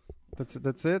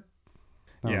 That's it?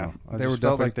 Yeah. I just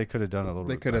felt like they could have done a little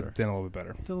bit better. They could have done a little bit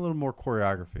better. Did a little more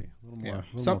choreography.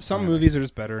 Some movies are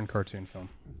just better in cartoon film.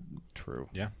 True.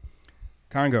 Yeah.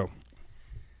 Congo.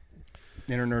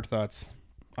 Inner nerd thoughts.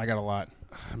 I got a lot.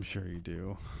 I'm sure you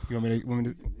do. You want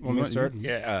me to start?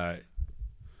 Yeah.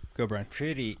 Go, Brian.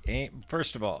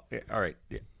 First of all, all right,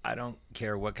 I don't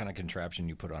care what kind of contraption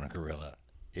you put on a gorilla.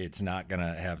 It's not going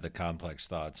to have the complex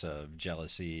thoughts of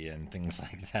jealousy and things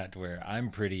like that, where I'm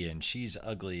pretty and she's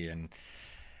ugly and...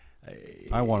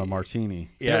 I want a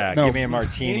martini. Yeah, no. Give me a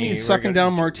martini. Amy's sucking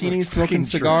down martinis, smoking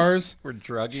cigars. We're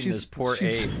drugging this poor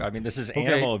ape. I mean, this is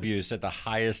animal abuse at the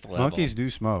highest level. Monkeys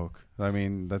do smoke. I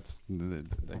mean, that's...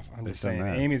 I'm just saying,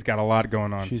 Amy's got a lot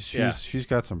going on. She's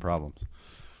got some problems.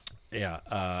 Yeah,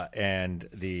 and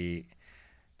the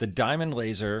diamond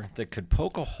laser that could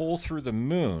poke a hole through the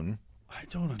moon, I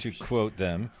don't understand. to quote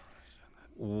them,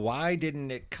 why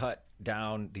didn't it cut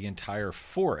down the entire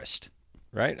forest?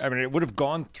 Right? I mean, it would have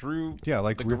gone through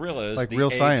like the gorillas. Like the real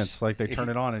apes. science. Like, they turn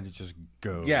it on and it just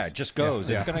goes. Yeah, it just goes.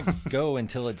 Yeah. It's going to go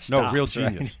until it stops. No, real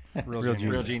genius. Right? Real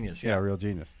genius. Yeah, real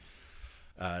genius.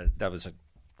 That was a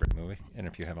great movie. And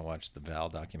if you haven't watched the Val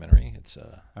documentary,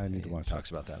 I need to watch it.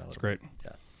 Talks about that a little It's great.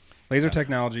 Yeah. Laser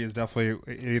technology is definitely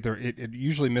it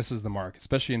usually misses the mark,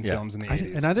 especially in films in the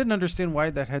 80s. And I didn't understand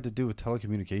why that had to do with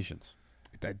telecommunications.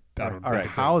 All right,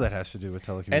 how that has to do with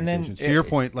telecommunications. And then, to your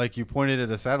point, like, you pointed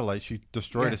at a satellite, she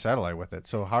destroyed a satellite with it.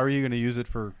 So how are you going to use it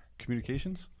for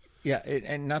communications? Yeah,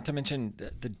 and not to mention,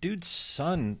 the dude's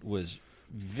son was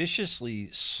viciously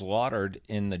slaughtered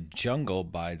in the jungle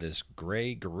by this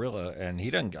gray gorilla, and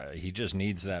he just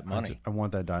needs that money. I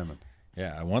want that diamond.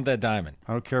 Yeah, I want that diamond.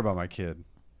 I don't care about my kid.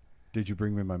 Did you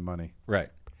bring me my money? Right.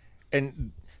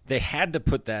 And they had to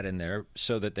put that in there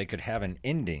so that they could have an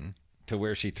ending to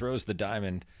where she throws the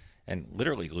diamond and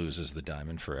literally loses the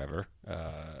diamond forever.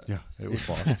 Yeah, it was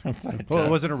lost. Well, it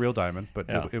wasn't a real diamond, but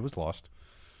it was lost.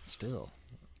 Still.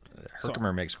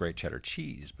 Herkimer makes great cheddar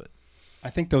cheese, but... I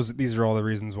think these are all the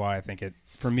reasons why I think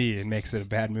for me, it makes it a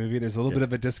bad movie. There's a little bit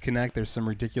of a disconnect. There's some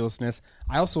ridiculousness.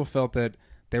 I also felt that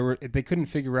they couldn't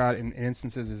figure out in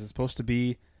instances, is it supposed to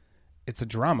be, it's a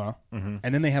drama, and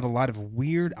then they have a lot of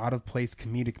weird, out of place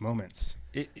comedic moments.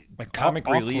 Like comic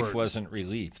relief wasn't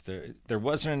relief. There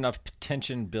wasn't enough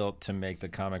tension built to make the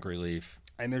comic relief.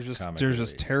 And there's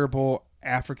just terrible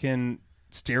African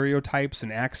stereotypes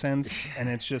and accents, and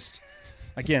it's just,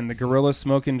 again, the gorilla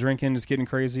smoking, drinking, just getting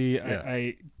crazy.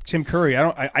 Yeah. Tim Curry.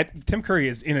 Tim Curry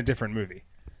is in a different movie.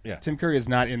 Yeah. Tim Curry is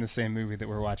not in the same movie that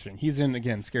we're watching. He's in,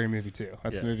 again, Scary Movie 2.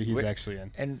 That's the movie he's actually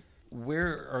in. And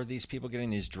where are these people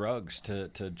getting these drugs to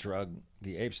drug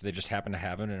the apes? They just happen to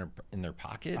have it in their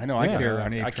pocket? I know. I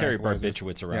carry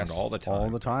barbiturates around all the time. All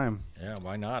the time. Yeah,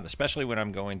 why not? Especially when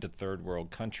I'm going to third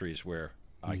world countries where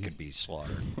I could be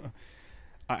slaughtered.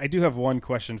 I do have one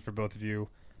question for both of you.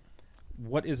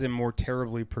 What is a more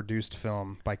terribly produced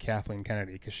film by Kathleen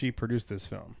Kennedy? Because she produced this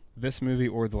film. This movie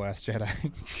or The Last Jedi?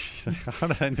 How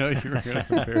did I know you were going to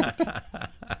compare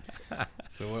it?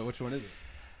 So which one is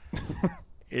it?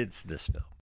 It's this film.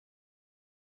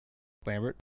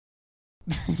 Lambert?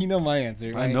 You know my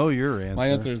answer. I know your answer. My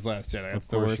answer is Last Jedi. It's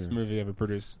the worst movie ever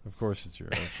produced. Of course it's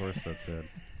yours. Of course that's it.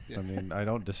 Yeah. I mean, I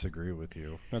don't disagree with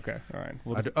you. Okay, all right.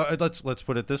 Let's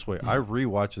put it this way. I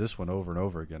rewatched this one over and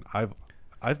over again.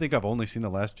 I think I've only seen The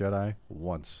Last Jedi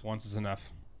once. Once is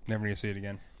enough. Never need to see it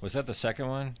again. Was that the second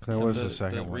one? That was the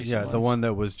second one. Yeah, the one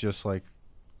that was just like,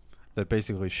 that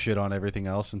basically shit on everything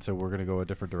else and said we're going to go a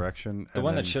different direction. The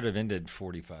one that should have ended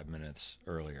 45 minutes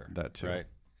earlier. That too. Right?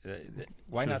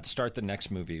 Why not start the next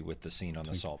movie with the scene on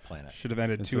the Salt Planet? Should have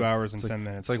ended 2 hours and 10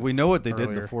 minutes. It's like we know what they did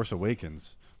in The Force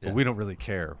Awakens, but we don't really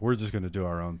care. We're just going to do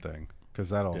our own thing because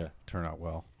that'll turn out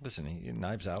well. Listen,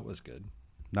 Knives Out was good.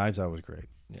 Knives Out was great.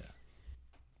 Yeah.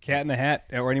 Cat in the Hat.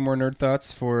 Or any more nerd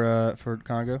thoughts for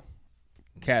Congo?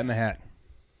 Cat in the Hat.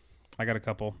 I got a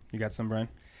couple. You got some, Brian?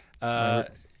 I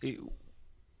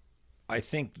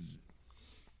think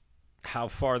how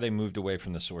far they moved away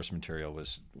from the source material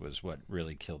was what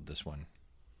really killed this one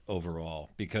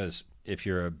overall. Because if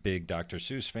you're a big Dr.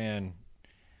 Seuss fan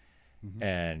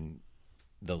and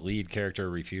the lead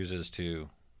character refuses to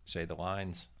say the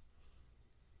lines,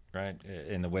 right,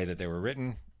 in the way that they were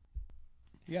written.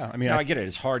 Yeah, I mean, I get it.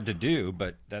 It's hard to do,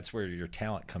 but that's where your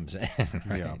talent comes in.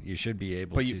 Right? Yeah. You should be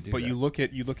able to do that. But you look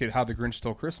at How the Grinch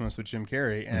Stole Christmas with Jim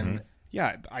Carrey, and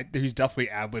he's definitely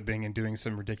ad-libbing and doing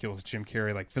some ridiculous Jim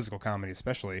Carrey, like physical comedy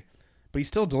especially, but he's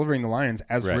still delivering the lines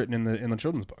as written in the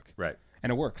children's book. Right.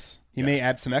 And it works. He may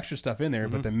add some extra stuff in there,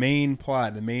 but the main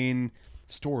plot, the main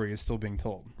story is still being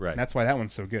told. Right. And that's why that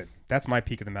one's so good. That's my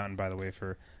peak of the mountain, by the way,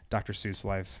 for Dr. Seuss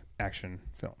live action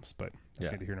films, but that's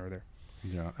neither here nor there.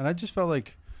 Yeah, and I just felt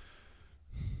like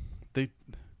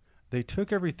they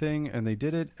took everything and they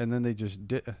did it, and then they just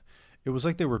did. It was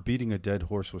like they were beating a dead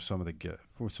horse with some of the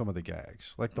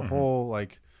gags, like the whole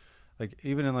like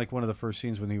even in like one of the first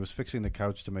scenes when he was fixing the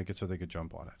couch to make it so they could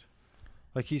jump on it,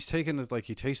 like he's taking the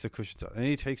he takes the cushions out and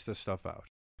he takes the stuff out,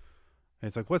 and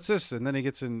it's like, what's this? And then he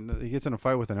gets in a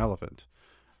fight with an elephant,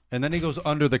 and then he goes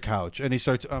under the couch and he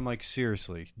starts. I'm like,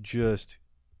 seriously, just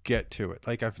get to it.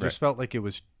 Like I've just felt like it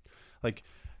was like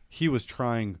he was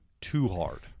trying too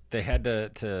hard. They had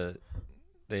to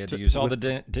use all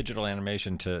the digital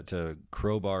animation to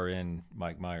crowbar in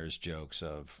Mike Myers jokes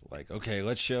of like, okay,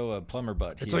 let's show a plumber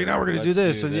butt. It's like, now we're going to do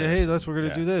this, and hey, we're going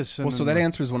to do this. And well, so that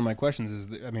answers one of my questions.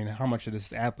 Is how much of this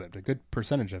is ad-libbed? A good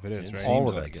percentage of it is, right? All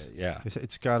of like it. Yeah,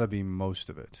 it's got to be most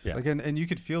of it. Yeah. Like, and you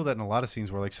could feel that in a lot of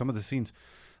scenes where like some of the scenes,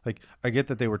 like I get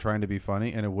that they were trying to be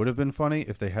funny, and it would have been funny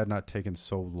if they had not taken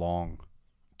so long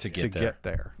to get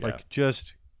there. Yeah. Like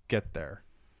just get there.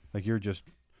 Like you're just.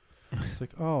 It's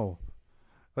like, oh,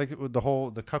 like the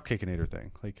Cupcakeinator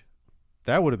thing. Like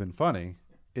that would have been funny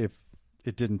if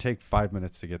it didn't take 5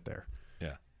 minutes to get there.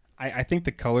 Yeah, I think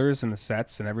the colors and the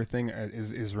sets and everything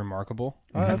is remarkable.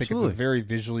 I think it's a very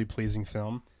visually pleasing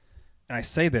film. And I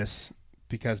say this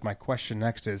because my question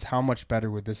next is, how much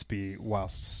better would this be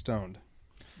whilst stoned?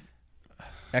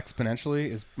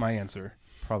 Exponentially is my answer.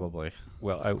 Probably.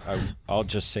 Well, I'll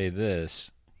just say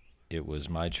this: it was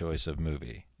my choice of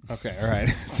movie. Okay, all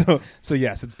right. So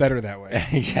yes, it's better that way.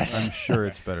 Yes, I'm sure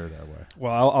it's better that way.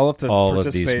 Well, I'll have to all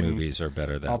participate. All of these movies are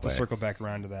better that way. I'll have to circle back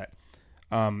around to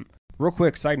that. Real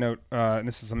quick side note, and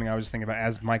this is something I was thinking about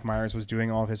as Mike Myers was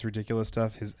doing all of his ridiculous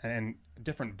stuff, and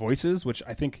different voices, which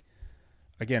I think,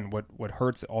 again, what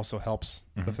hurts also helps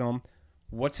the film.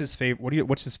 What's his favorite?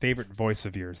 What's his favorite voice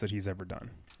of yours that he's ever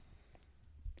done?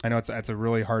 I know it's a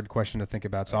really hard question to think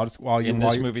about. So I'll just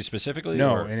this movie specifically,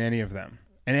 no, in any of them.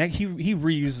 And he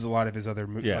reuses a lot of his other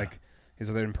his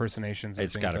other impersonations and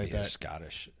It's things got to like be a that.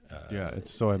 Scottish. Yeah,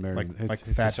 it's So I Married. Like it's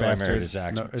Fat So I married Bastard. his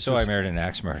axe. No, it's So I his- married an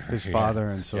axe murderer. his Yeah. father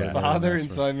and So I Yeah. Married Father an and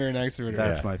Axe So I Married an Axe Murderer.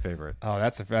 That's Yeah. my favorite. Oh,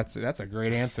 that's a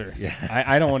great answer. Yeah.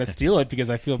 I don't want to steal it because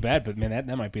I feel bad, but man,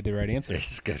 that might be the right answer.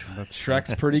 It's good.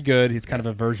 Shrek's pretty good. He's kind of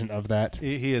a version of that.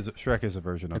 He is Shrek is a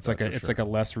version of It's that. like for sure. a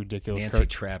less ridiculous. Nancy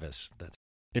Travis. That's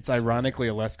It's ironically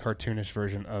a less cartoonish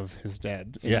version of his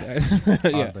dad. Yeah. yeah.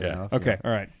 Oddly enough, Okay. yeah.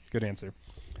 All right. Good answer.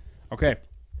 Okay.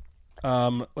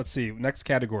 Let's see. Next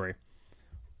category.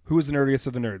 Who is the nerdiest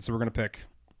of the nerds? So we're gonna pick,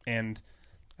 and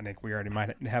I think we already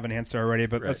might have an answer already.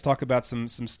 But let's talk about some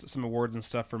awards and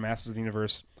stuff for Masters of the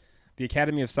Universe. The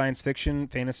Academy of Science Fiction,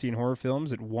 Fantasy, and Horror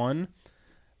Films. It won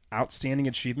Outstanding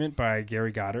Achievement by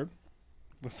Gary Goddard.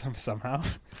 Somehow,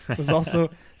 was also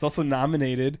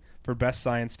nominated for Best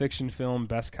Science Fiction Film,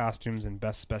 Best Costumes, and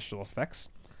Best Special Effects.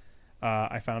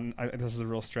 I found this is a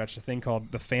real stretch. A thing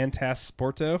called the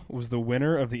Fantasporto was the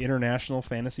winner of the International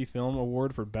Fantasy Film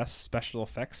Award for Best Special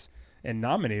Effects and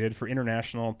nominated for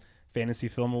International Fantasy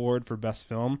Film Award for Best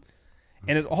Film.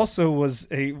 And it also was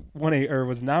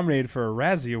was nominated for a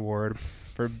Razzie Award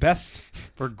for Best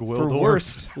for for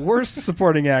Gwildor. worst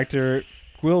supporting actor,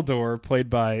 Gwildor, played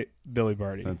by Billy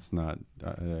Barty. That's not. I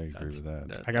agree with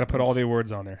that. I got to put all the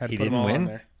awards on there. Had to He put them didn't all win? on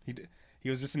there. He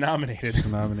was just nominated.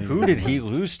 Nominated. Who did he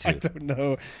lose to? I don't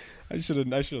know. I should have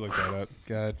looked that up.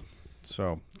 God,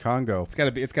 So Congo. it's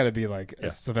got to be like a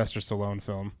Sylvester Stallone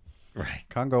film. Right.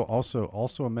 Congo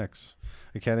also a mix.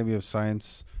 Academy of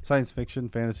Science Fiction,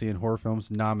 Fantasy, and Horror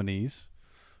Films nominees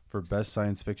for Best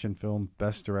Science Fiction Film,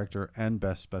 Best Director, and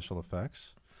Best Special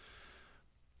Effects.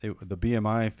 The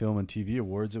BMI Film and TV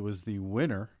Awards, it was the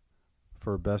winner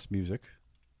for Best Music,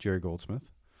 Jerry Goldsmith.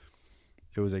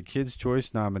 It was a Kids'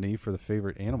 Choice nominee for the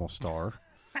favorite animal star.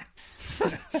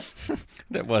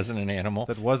 That wasn't an animal.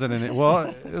 That wasn't it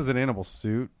was an animal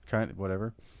suit, kind of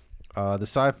whatever. The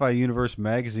Sci-Fi Universe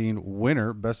magazine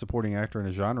winner, Best Supporting Actor in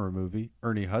a Genre Movie,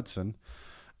 Ernie Hudson.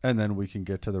 And then we can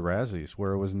get to the Razzies,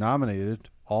 where it was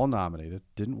all nominated,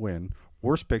 didn't win.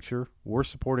 Worst Picture, Worst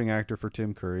Supporting Actor for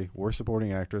Tim Curry, Worst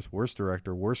Supporting Actress, Worst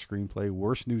Director, Worst Screenplay,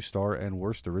 Worst New Star, and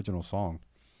Worst Original Song.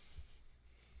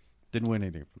 Didn't win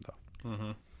anything from them.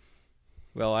 Mm-hmm.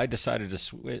 Well, I decided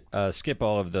to skip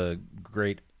all of the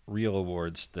great real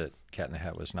awards that Cat in the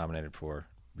Hat was nominated for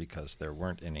because there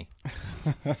weren't any,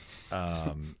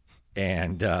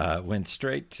 and went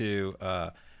straight to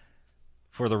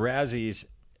for the Razzies.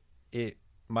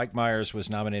 Mike Myers was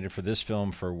nominated for this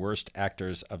film for Worst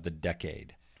Actors of the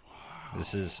Decade. Wow.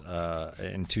 This is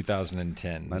in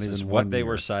 2010. Not this even is 1 what they year.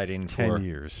 were citing 10 for.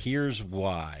 years. Here's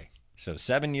why. So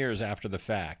 7 years after the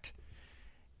fact,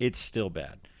 it's still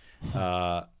bad.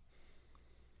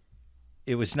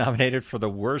 It was nominated for the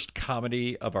worst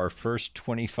comedy of our first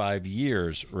 25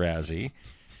 years, Razzie.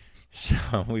 So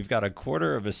we've got a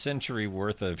quarter of a century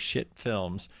worth of shit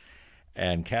films,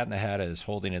 and Cat in the Hat is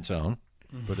holding its own.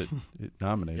 But it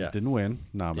nominated. Yeah. Didn't win.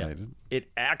 Nominated. It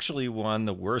actually won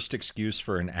the worst excuse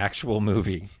for an actual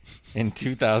movie in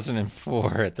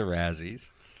 2004 at the Razzies.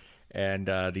 And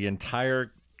the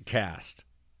entire cast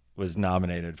was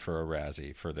nominated for a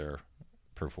Razzie for their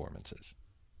performances.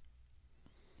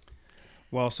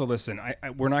 Well, so listen,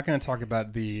 we're not going to talk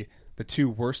about the two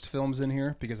worst films in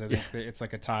here because I think that it's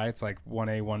like a tie. It's like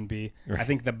 1A, 1B. Right. I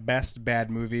think the best bad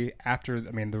movie after,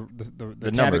 I mean,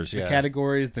 the numbers, the yeah.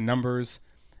 categories, the numbers,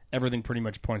 everything pretty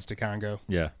much points to Congo.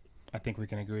 Yeah. I think we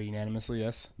can agree unanimously,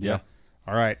 yes? Yeah.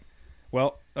 All right.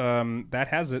 Well, that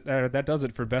has it. That does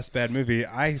it for best bad movie.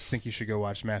 I think you should go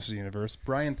watch Masters of the Universe.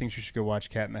 Brian thinks you should go watch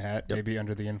Cat in the Hat, maybe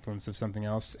under the influence of something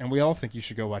else. And we all think you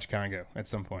should go watch Congo at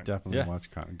some point. Definitely Yeah.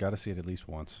 watch Congo. Got to see it at least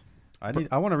once. I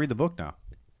want to read the book now.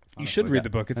 You should read the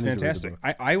book. It's I need to read the fantastic.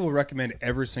 book. I will recommend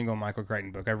every single Michael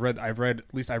Crichton book. I've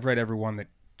read every one that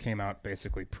came out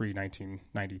basically pre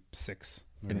 1996.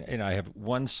 And I have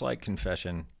one slight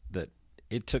confession that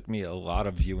it took me a lot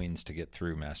of viewings to get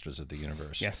through Masters of the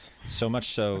Universe. Yes. So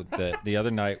much so that the other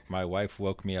night my wife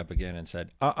woke me up again and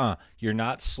said, you're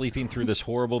not sleeping through this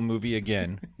horrible movie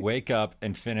again. Wake up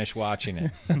and finish watching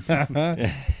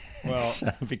it.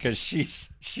 Well, because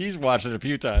she's watched it a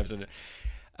few times. And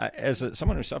as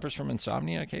someone who suffers from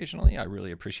insomnia occasionally, I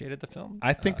really appreciated the film.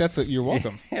 I think you're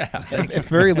welcome. Yeah. At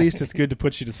very least, it's good to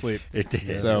put you to sleep. It did.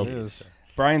 Yes, So- it is.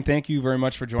 Brian, thank you very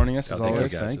much for joining us, as Thank you,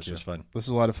 always. guys. Thank This you. was fun. This was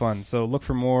a lot of fun. So look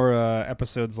for more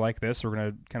episodes like this. We're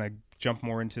going to kind of jump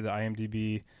more into the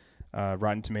IMDb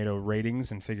Rotten Tomato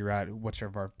ratings and figure out which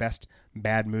of our best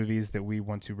bad movies that we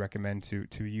want to recommend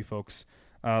to you folks.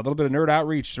 A little bit of nerd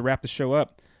outreach to wrap the show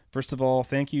up. First of all,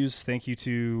 thank you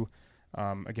to,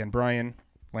 again, Brian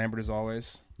Lambert, as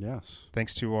always. Yes.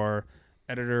 Thanks to our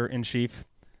editor-in-chief,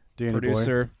 Danny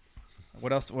producer,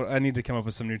 What else? I need to come up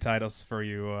with some new titles for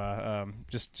you.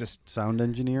 Just sound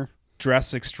engineer,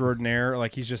 dress extraordinaire.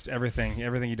 Like he's just everything.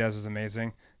 Everything he does is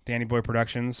amazing. Danny Boy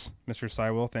Productions, Mr.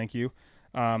 Cywell, thank you.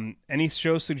 Any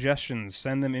show suggestions,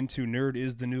 send them into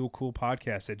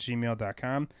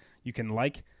nerdisthenewcoolpodcast@gmail.com. You can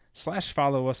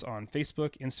 /follow us on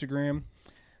Facebook, Instagram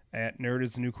at Nerd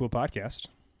is the New Cool Podcast.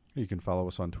 You can follow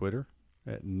us on Twitter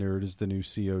at Nerd is the New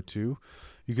CO2.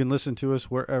 You can listen to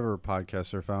us wherever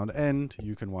podcasts are found, and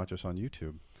you can watch us on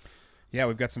YouTube. Yeah,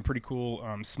 we've got some pretty cool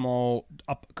small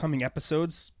upcoming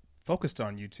episodes focused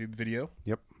on YouTube video.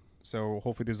 Yep. So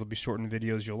hopefully these will be shortened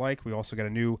videos you'll like. We also got a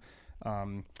new,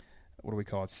 what do we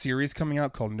call it, series coming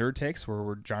out called Nerd Takes,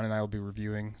 where John and I will be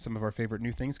reviewing some of our favorite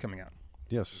new things coming out.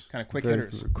 Yes. Kind of quick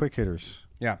hitters. Quick hitters.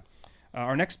 Yeah.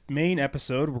 Our next main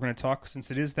episode, we're going to talk, since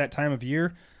it is that time of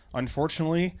year,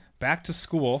 unfortunately, back to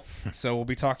school. So we'll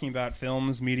be talking about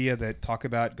films, media that talk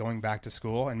about going back to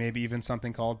school, and maybe even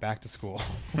something called Back to School.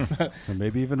 And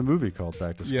maybe even a movie called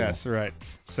Back to School. Yes, right.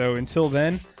 So until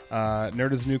then,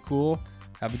 Nerd is the New Cool.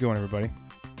 Have a good one, everybody.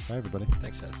 Bye, everybody.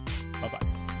 Thanks, guys.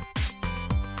 Bye-bye.